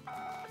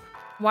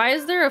 Why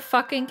is there a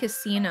fucking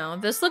casino?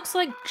 This looks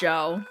like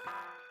Joe.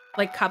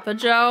 Like Cup of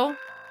Joe.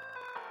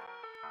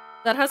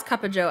 That has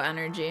Cup of Joe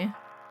energy.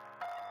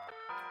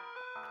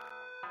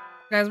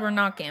 Guys, we're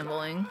not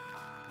gambling.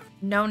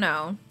 No,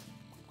 no.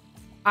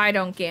 I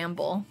don't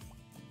gamble.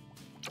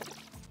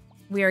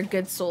 We are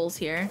good souls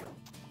here.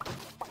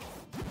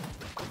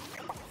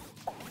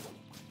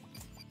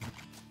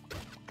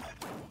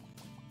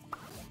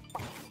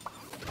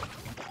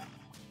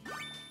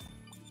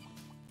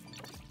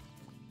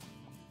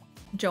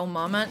 Joe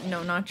Mama?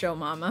 No, not Joe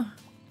Mama.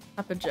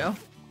 Papa Joe.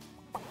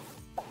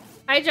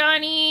 Hi,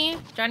 Johnny!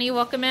 Johnny,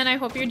 welcome in. I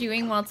hope you're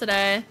doing well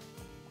today.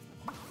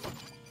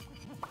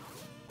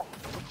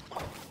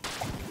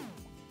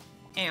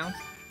 Ow.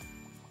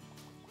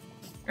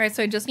 Alright,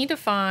 so I just need to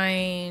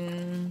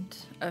find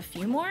a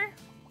few more.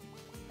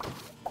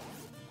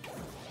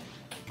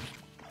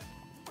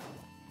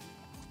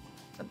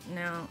 But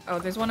now, oh,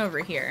 there's one over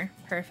here.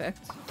 Perfect.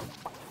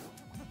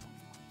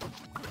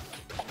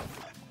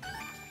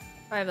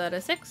 5 out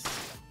of 6.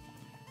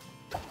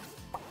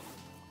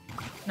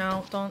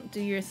 No, don't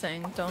do your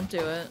thing. Don't do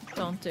it.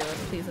 Don't do it.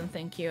 Please and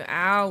thank you.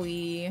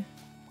 Owie.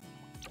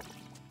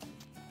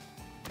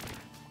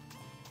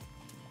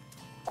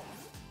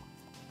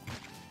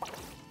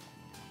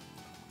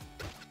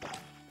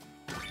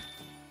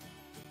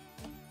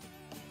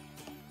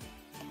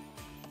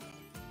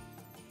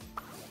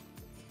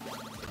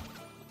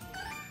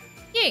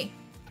 Yay!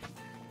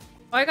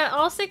 Oh, I got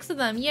all 6 of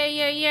them. Yay,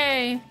 yay,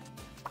 yay!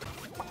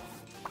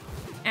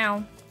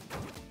 Ow.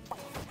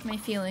 My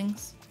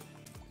feelings.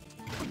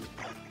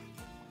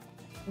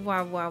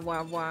 Wah, wah,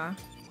 wah, wah. Is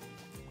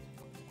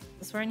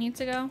this where I need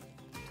to go?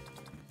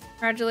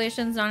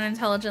 Congratulations,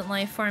 non-intelligent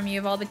life form. You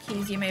have all the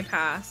keys you may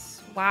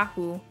pass.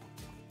 Wahoo.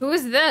 Who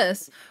is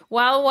this?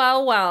 Well,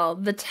 well, well.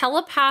 The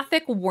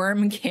telepathic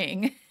Worm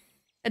King.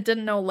 I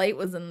didn't know light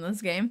was in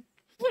this game.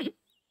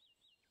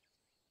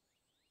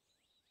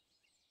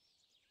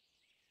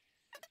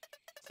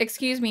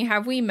 Excuse me,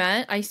 have we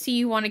met? I see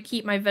you want to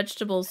keep my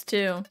vegetables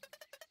too.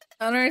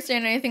 I don't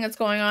understand anything that's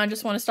going on. I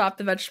just want to stop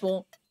the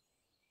vegetable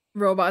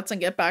robots and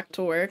get back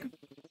to work.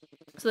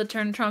 So the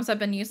turn trumps have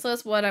been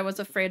useless? What? I was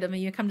afraid of me.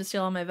 You come to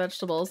steal all my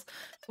vegetables.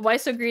 Why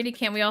so greedy?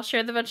 Can't we all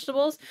share the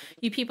vegetables?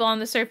 You people on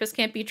the surface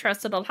can't be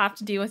trusted. I'll have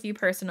to deal with you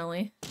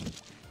personally.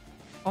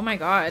 Oh my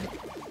god.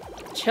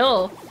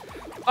 Chill.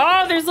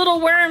 Oh, there's little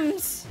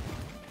worms!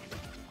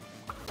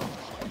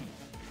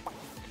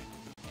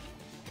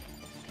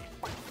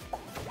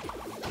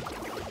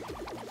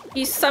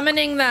 He's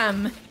summoning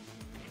them.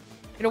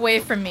 Get away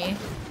from me.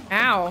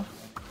 Ow.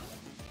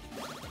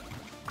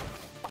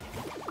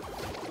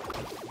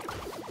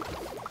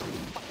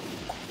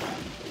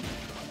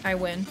 I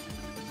win.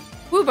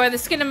 Ooh, by the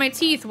skin of my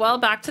teeth. Well,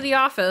 back to the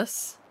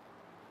office.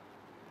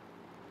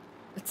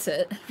 That's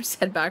it. Just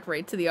head back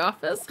right to the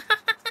office.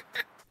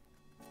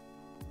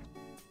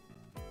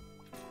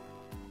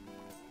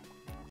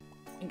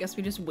 I guess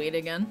we just wait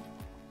again.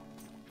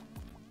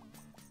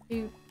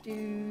 Do,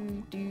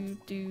 do, do,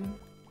 do.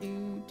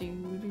 Do, do,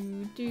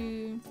 do,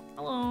 do.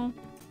 Hello.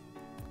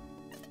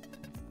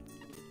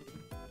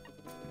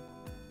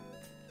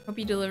 Hope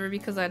you deliver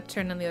because I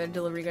turned on the other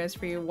delivery guys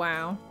for you.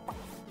 Wow.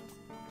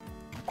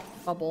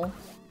 Bubble.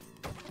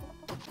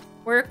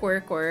 Work,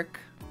 work,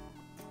 work.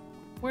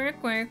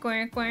 Work, work,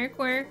 work, work,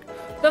 work.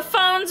 The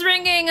phone's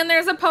ringing and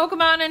there's a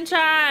Pokemon in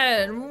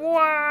chat. Wah!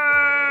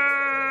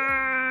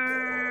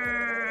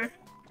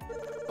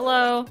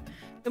 Hello.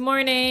 Good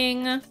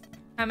morning.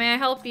 How may I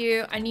help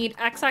you? I need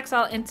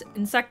XXL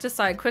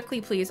insecticide. Quickly,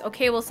 please.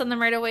 Okay, we'll send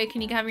them right away.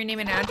 Can you have your name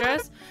and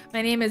address?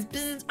 My name is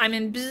Bzz. I'm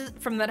in Bzz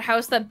from that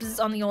house that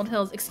Bzz on the old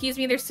hills. Excuse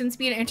me, there seems to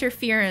be an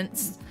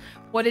interference.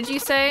 What did you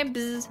say?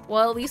 Bzz.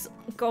 Well, at least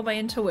go by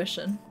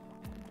intuition.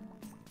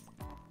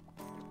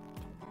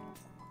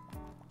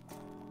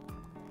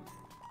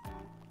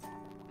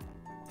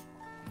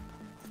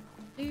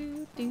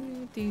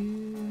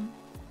 do.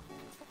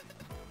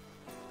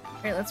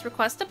 Alright, let's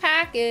request a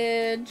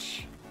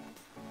package.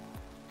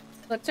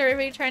 Look to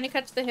everybody trying to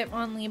catch the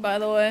Hitmonlee, by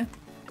the way.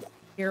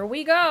 Here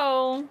we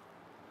go.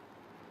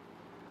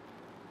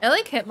 I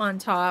like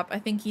Hitmontop. I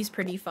think he's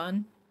pretty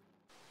fun.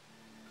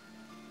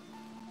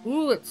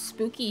 Ooh, it's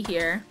spooky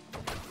here.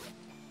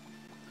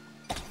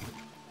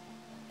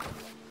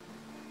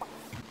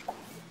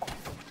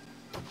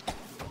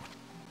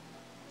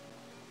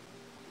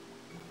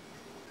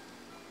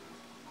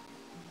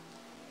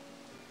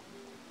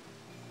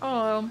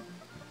 Oh.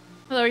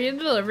 Hello, are you the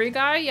delivery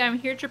guy? Yeah, I'm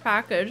here at your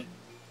package.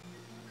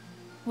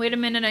 Wait a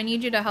minute, I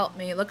need you to help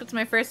me. Look, it's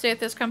my first day at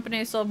this company.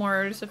 I still have more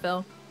orders to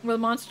fill. Well,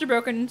 the monster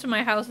broke into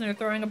my house and they're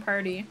throwing a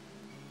party.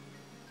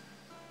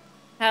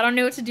 I don't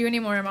know what to do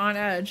anymore. I'm on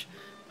edge.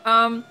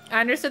 I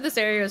understood this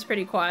area was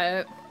pretty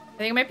quiet. I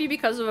think it might be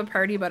because of a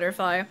party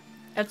butterfly.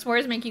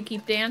 Spores make you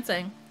keep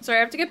dancing. Sorry,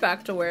 I have to get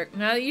back to work.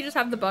 Now that you just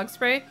have the bug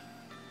spray,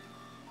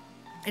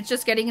 it's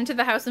just getting into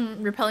the house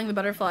and repelling the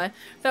butterfly.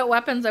 Without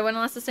weapons, I wouldn't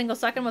last a single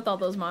second with all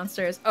those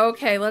monsters.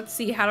 Okay, let's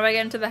see. How do I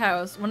get into the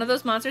house? One of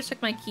those monsters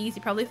took my keys.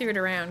 He probably threw it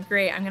around.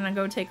 Great, I'm gonna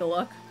go take a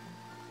look.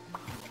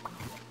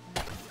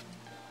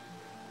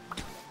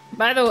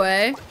 By the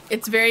way,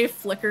 it's very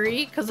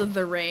flickery because of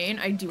the rain.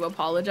 I do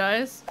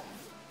apologize.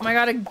 Oh my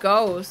god, a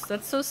ghost.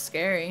 That's so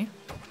scary.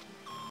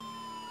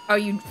 Oh,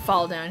 you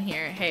fall down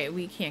here. Hey,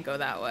 we can't go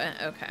that way.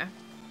 Okay.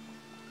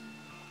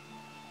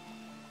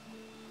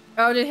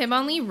 Oh, did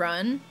Hitmonlee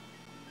run?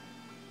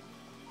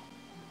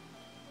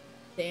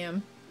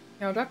 Damn.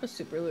 Yeah, I'll drop a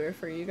super lure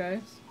for you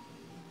guys.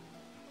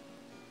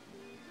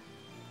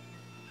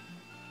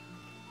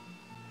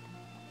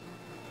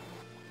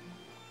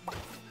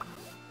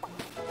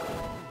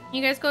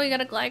 You guys go, you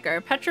got a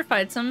Gligar.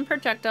 Petrified. Some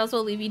projectiles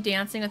will leave you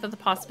dancing without the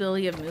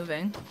possibility of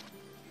moving.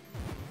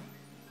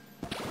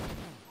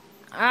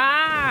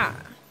 Ah!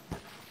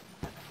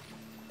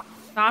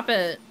 Stop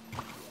it.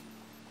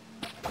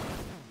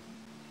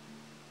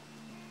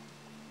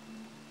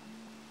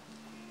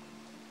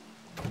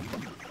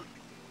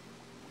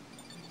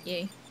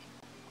 Yay.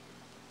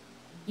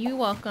 You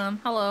welcome.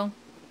 Hello.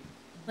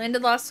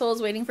 Landed lost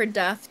souls waiting for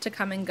death to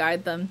come and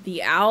guide them.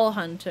 The Owl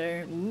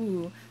Hunter.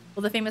 Ooh.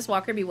 Will the famous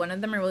walker be one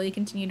of them, or will he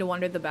continue to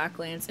wander the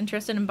backlands?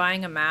 Interested in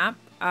buying a map?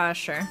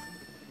 Sure.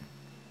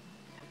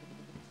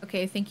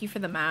 Okay, thank you for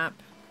the map.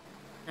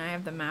 Now I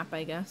have the map,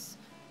 I guess.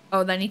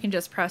 Oh, then you can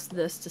just press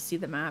this to see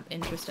the map.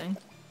 Interesting.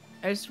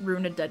 I just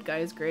ruined a dead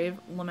guy's grave.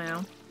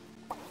 Lamau.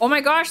 Oh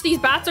my gosh, these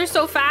bats are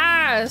so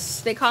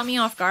fast! They caught me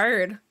off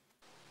guard.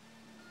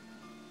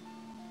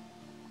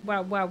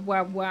 Wow, wow,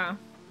 wow, wow.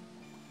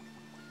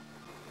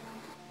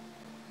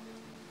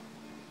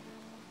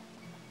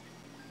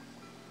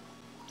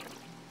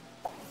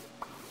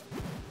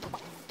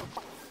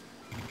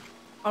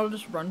 I'll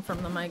just run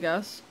from them, I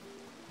guess.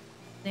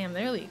 Damn,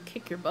 they really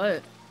kick your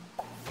butt.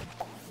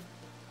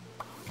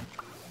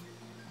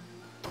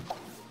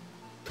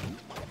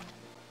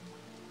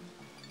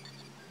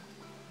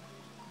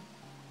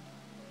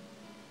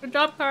 Good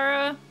job,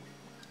 Kara.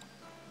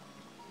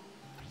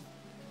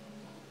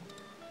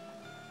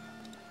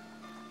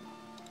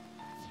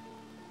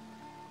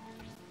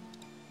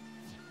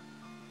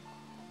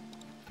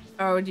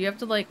 Oh, do you have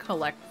to like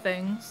collect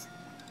things?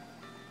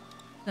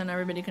 Then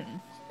everybody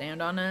can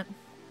stand on it.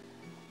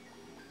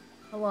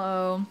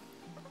 Hello.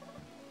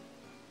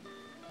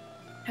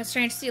 How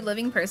strange to see a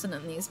living person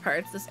in these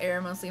parts. This area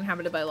mostly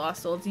inhabited by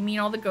lost souls. You mean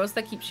all the ghosts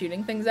that keep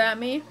shooting things at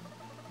me?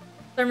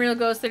 Some real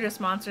ghosts, they're just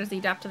monsters. They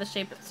adapt to the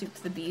shape that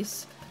suits the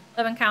beast.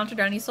 I've encountered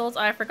any souls?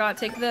 I forgot.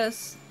 Take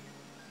this.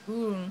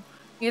 Ooh.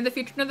 Neither the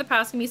future nor the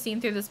past can be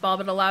seen through this ball,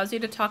 but it allows you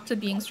to talk to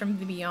beings from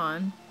the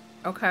beyond.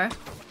 Okay.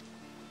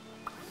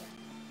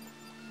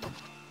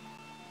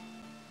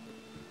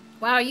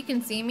 Wow, you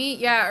can see me?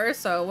 Yeah,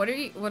 Urso. What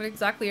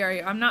exactly are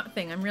you? I'm not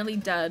thing. I'm really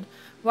dead.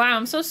 Wow,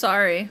 I'm so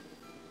sorry.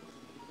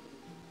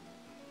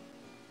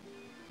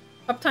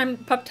 Pup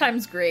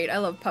time's great. I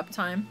love pup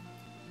time.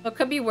 What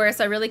could be worse?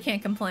 I really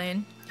can't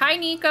complain. Hi,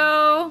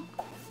 Nico!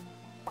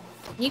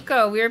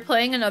 Nico, we were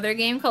playing another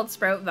game called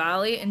Sprout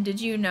Valley, and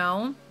did you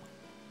know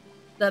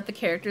that the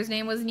character's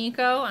name was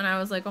Nico? And I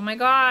was like, oh my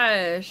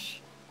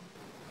gosh.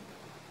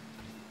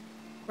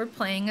 We're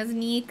playing as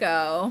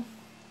Nico.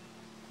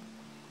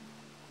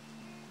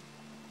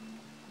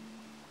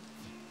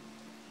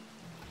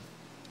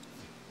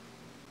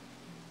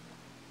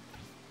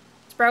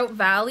 Sprout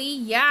Valley?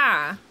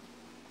 Yeah.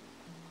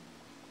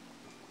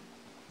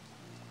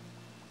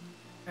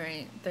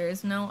 Alright,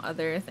 there's no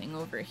other thing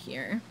over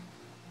here.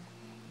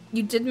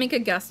 You did make a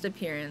guest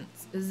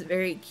appearance. This is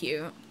very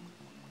cute. Oh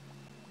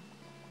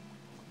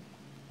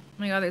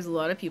my god, there's a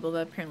lot of people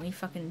that apparently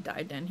fucking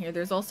died down here.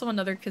 There's also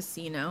another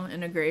casino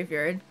and a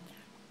graveyard.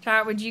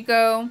 Chat, would you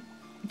go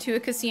to a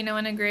casino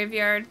and a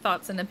graveyard?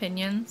 Thoughts and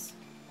opinions?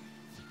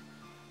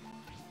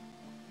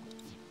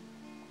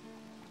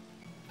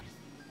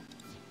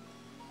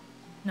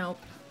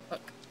 Nope.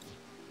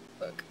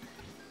 Look.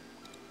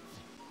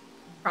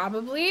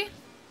 Probably?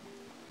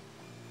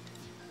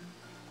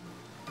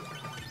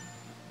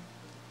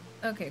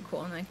 Okay,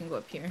 cool, and I can go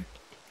up here.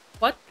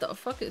 What the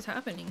fuck is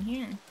happening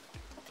here?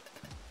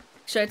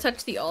 Should I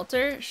touch the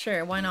altar?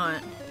 Sure, why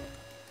not?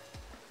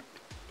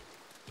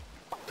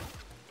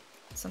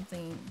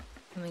 Something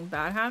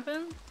bad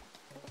happened?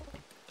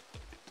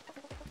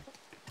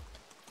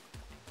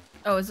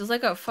 Oh, is this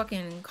like a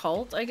fucking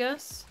cult, I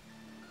guess?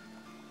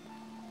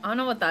 I don't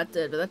know what that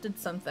did, but that did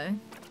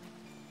something.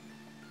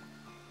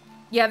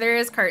 Yeah, there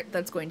is Kart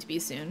that's going to be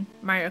soon.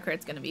 Mario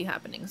Kart's gonna be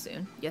happening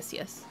soon. Yes,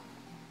 yes.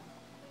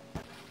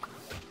 It's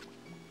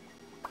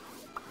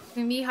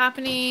gonna be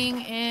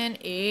happening in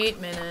 8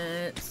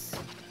 minutes.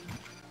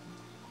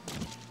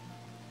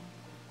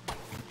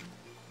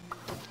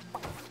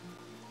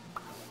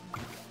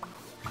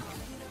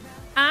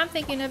 I'm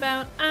thinking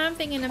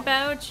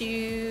about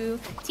you.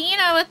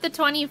 Tina with the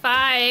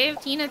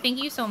 25. Tina,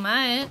 thank you so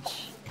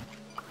much.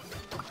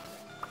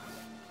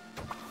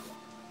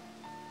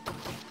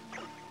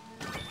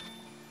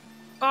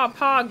 Oh,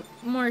 Pog,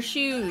 more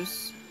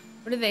shoes.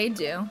 What do they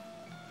do?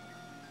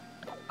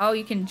 Oh,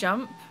 you can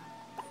jump?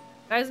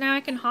 Guys, now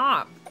I can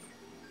hop.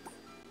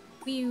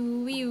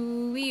 Wee-oo,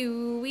 wee-oo,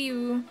 wee-oo,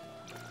 wee-oo.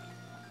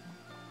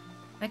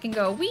 I can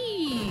go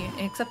wee,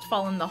 except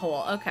fall in the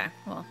hole. Okay,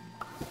 well.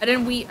 I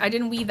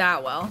didn't wee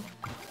that well.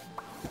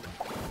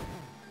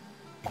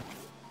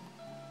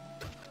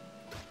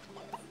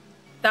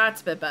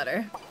 That's a bit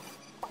better.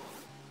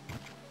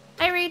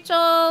 Hi,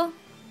 Rachel.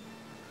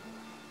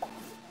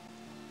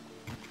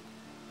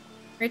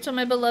 Rachel,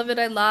 my beloved,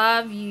 I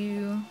love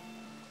you.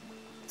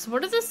 So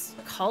what does this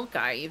cult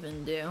guy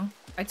even do?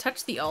 I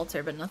touched the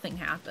altar, but nothing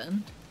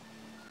happened.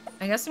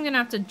 I guess I'm gonna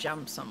have to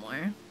jump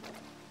somewhere.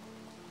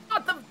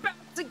 Not the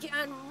bats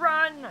again!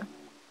 Run!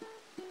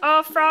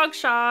 Oh, frog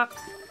shop.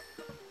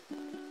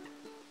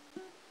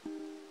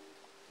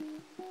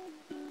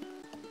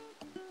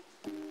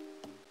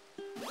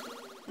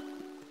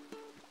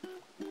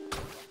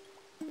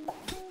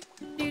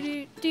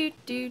 Do do do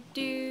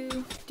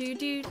do do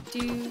do do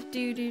do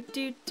do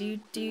do do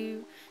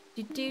do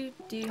do do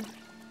do.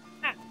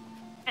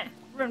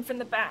 Run from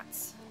the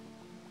bats.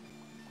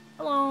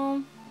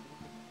 Hello.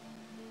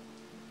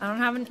 I don't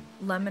have a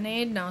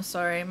lemonade. No,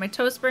 sorry. My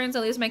toast burns. I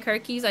lose my car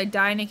keys. I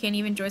die and I can't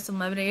even enjoy some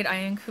lemonade. I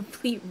am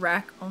complete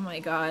wreck. Oh my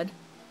god.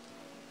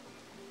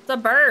 It's a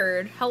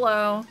bird.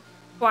 Hello.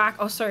 Quack.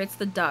 Oh, sorry. It's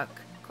the duck.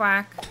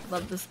 Quack.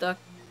 Love this duck.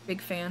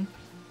 Big fan.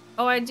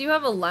 Oh, I do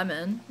have a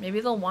lemon. Maybe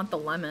they'll want the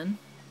lemon.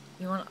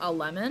 You want a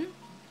lemon?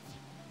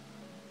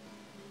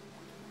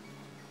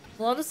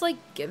 Well, I'll just, like,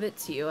 give it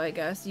to you, I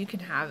guess. You can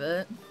have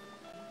it.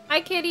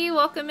 Hi, kitty.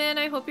 Welcome in.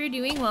 I hope you're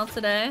doing well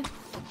today.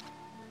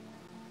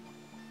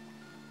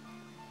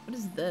 What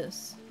is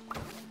this?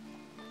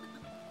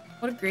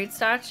 What a great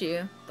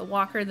statue. The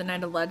Walker, the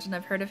Knight of Legend.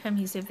 I've heard of him.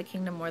 He saved the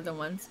kingdom more than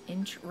once.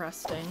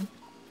 Interesting.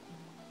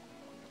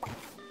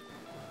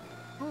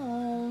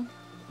 Oh.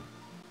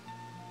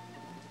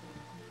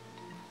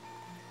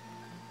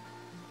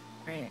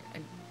 Alright.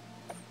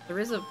 There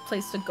is a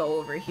place to go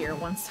over here.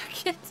 1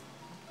 second.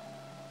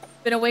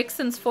 Been awake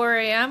since 4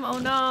 AM? Oh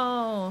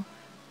no.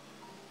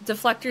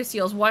 Deflector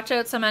seals. Watch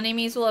out, some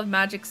enemies will have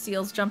magic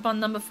seals. Jump on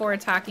them before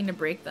attacking to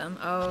break them.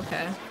 Oh,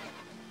 okay.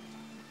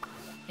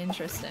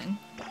 Interesting.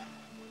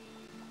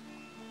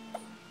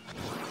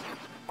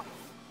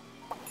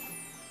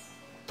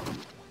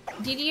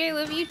 Didi, I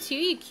love you too,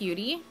 you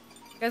cutie.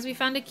 Guys, we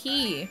found a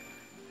key.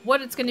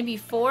 What it's gonna be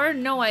for?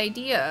 No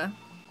idea.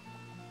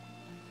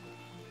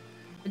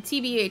 But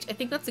TBH, I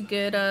think that's a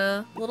good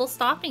little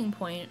stopping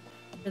point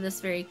for this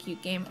very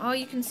cute game. Oh,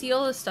 you can see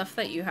all the stuff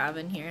that you have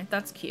in here.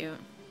 That's cute.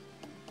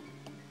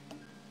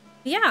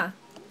 Yeah,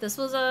 this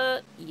was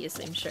a... Yes,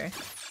 I'm sure.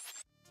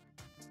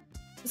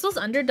 This was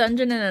Under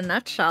Dungeon in a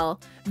nutshell.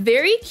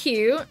 Very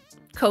cute,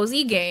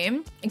 cozy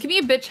game. It can be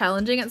a bit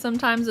challenging at some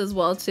times as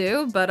well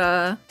too, but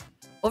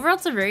overall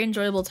it's a very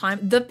enjoyable time.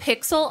 The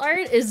pixel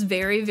art is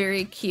very,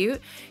 very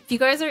cute. If you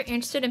guys are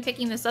interested in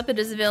picking this up, it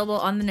is available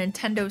on the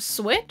Nintendo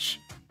Switch.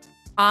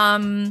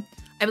 I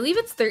believe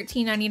it's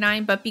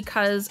 $13.99, but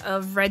because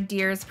of Red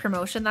Deer's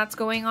promotion that's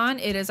going on,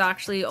 it is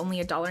actually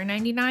only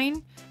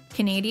 $1.99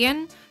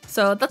 Canadian.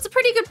 So that's a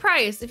pretty good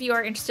price if you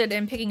are interested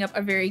in picking up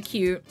a very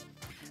cute,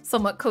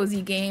 somewhat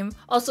cozy game.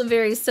 Also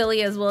very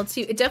silly as well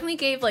too. It definitely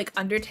gave like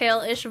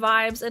Undertale-ish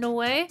vibes in a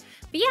way.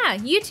 But yeah,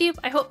 YouTube,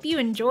 I hope you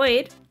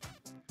enjoyed.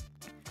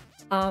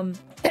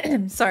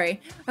 Sorry.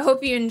 I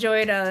hope you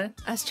enjoyed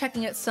us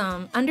checking out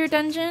some Under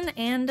Dungeon,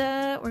 and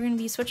we're gonna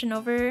be switching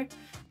over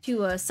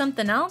to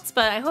something else.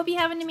 But I hope you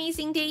have an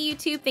amazing day,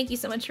 YouTube. Thank you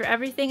so much for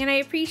everything, and I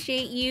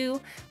appreciate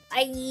you.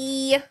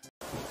 Bye!